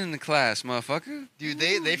 17 in the class, motherfucker. Dude,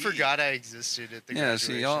 they forgot I existed at the Yeah,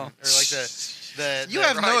 see, graduation. y'all. Or like the You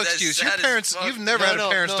have right, no that's excuse. sad Your as parents. fuck. You've never had a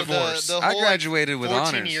parents' divorce. The I whole, graduated with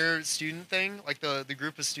honors. 14-year student thing, like the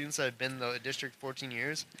group of students that had been in the district 14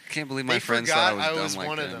 years, I can't believe my they friends forgot thought I I was was dumb like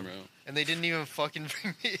one of that, them. bro. and they didn't even fucking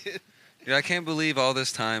bring me in. Dude, I can't believe all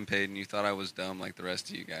this time, Peyton, you thought I was dumb like the rest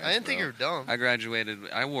of you guys. I didn't think bro. you were dumb. I graduated.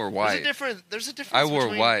 I wore There's a white. There's a difference. I wore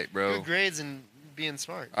between white, bro. Good grades and being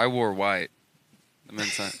smart. I wore white. I mean,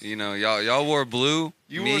 you know, y'all wore blue.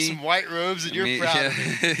 You me, wore some white robes and you're me- proud yeah,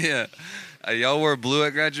 of me. yeah. Y'all wore blue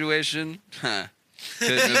at graduation. Huh.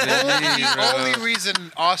 Couldn't have been me, The bro. only reason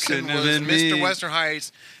Austin Couldn't have was been Mr. me. Western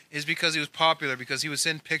Heights is because he was popular, because he would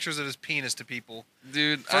send pictures of his penis to people.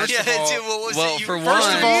 Dude. First Yeah, of all- dude, what was well, it? You- for First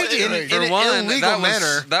one, of all, in for an one, illegal that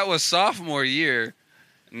manner. that was sophomore year,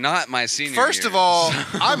 not my senior. First year. of all,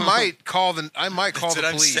 I might call the That's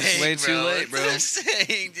police. what I'm saying, Way too bro. late, That's what bro. I'm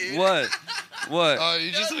saying, dude. What? What? Oh,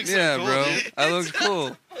 you just look so yeah, cool, bro. dude. I looked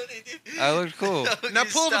cool. I looked cool. Now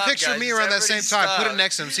pull up a picture of me around that same time. Put it next.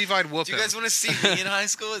 next to him. See if I'd whoop Do you him. guys want to see me in high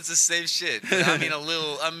school? It's the same shit. But I mean,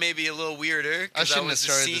 I'm maybe a little weirder I because I, shouldn't was have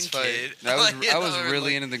a started scene this fight. kid. I was Like, I was or,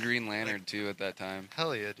 really like- into the Green Lantern too at that time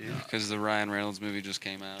Hell yeah, dude. because the Ryan Reynolds movie just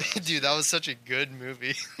came out. Dude, that was such a good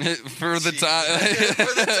movie. For the Jesus. time.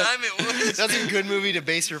 For the time it was. That's a good movie to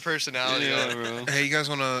base your personality yeah, on. bro. Hey, you guys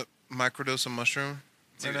want to microdose some mushroom?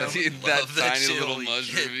 Dude, Right now? I Dude, would that love that tiny shit. little Holy mushroom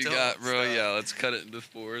shit, you don't got, bro. stop. Yeah, let's cut it into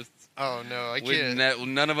fourths. Oh no, I can't.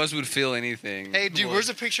 None of us would feel anything. Hey, Dude, where's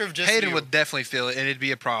a picture of just Hayden you? would definitely feel it, and it'd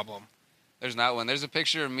be a problem. There's not one. There's a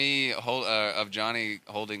picture of me of Johnny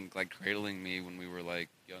holding, like, cradling me when we were like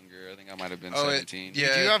younger. I think I might have been Oh, 17. You yeah,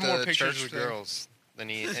 do have at more the pictures church with thing. girls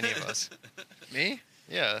than any of us. Me?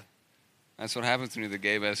 Yeah. That's what happens when you're the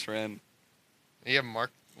gay best friend. You have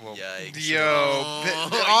Mark. Well, Yikes. Yo,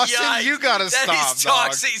 Oh, Austin, yikes. you gotta That stop, is dog.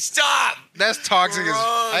 toxic. Stop. That's toxic as Bro,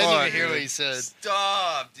 I didn't fuck. even hear what he said.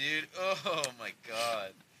 Stop, dude. Oh my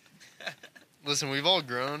god. Listen, we've all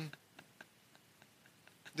grown.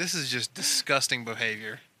 This is just disgusting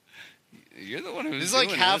behavior. You're the one who's This is like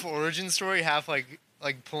doing half it. origin story, half like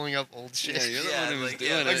pulling up old shit. Yeah, you're the Yeah, one who's like,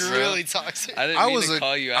 doing yeah, it, like bro. really toxic. I didn't I mean was to a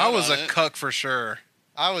call you out I was on a it. cuck for sure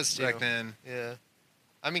I was too. back then. Yeah.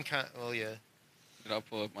 I mean, well, yeah. Dude, I'll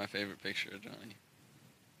pull up my favorite picture of Johnny.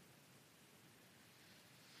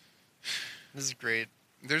 This is great.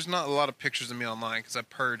 There's not a lot of pictures of me online because I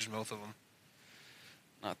purged both of them.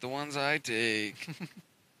 Not the ones I take.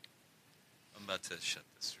 I'm about to shut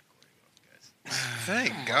this recording off, guys.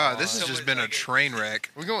 Thank God, this has just been a train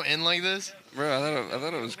wreck. We're going in like this? Bro, I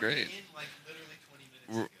thought it was great. Like literally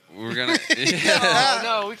 20 minutes We're gonna. Yeah.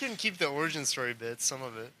 No, we can keep the origin story bits, some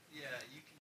of it. Yeah, you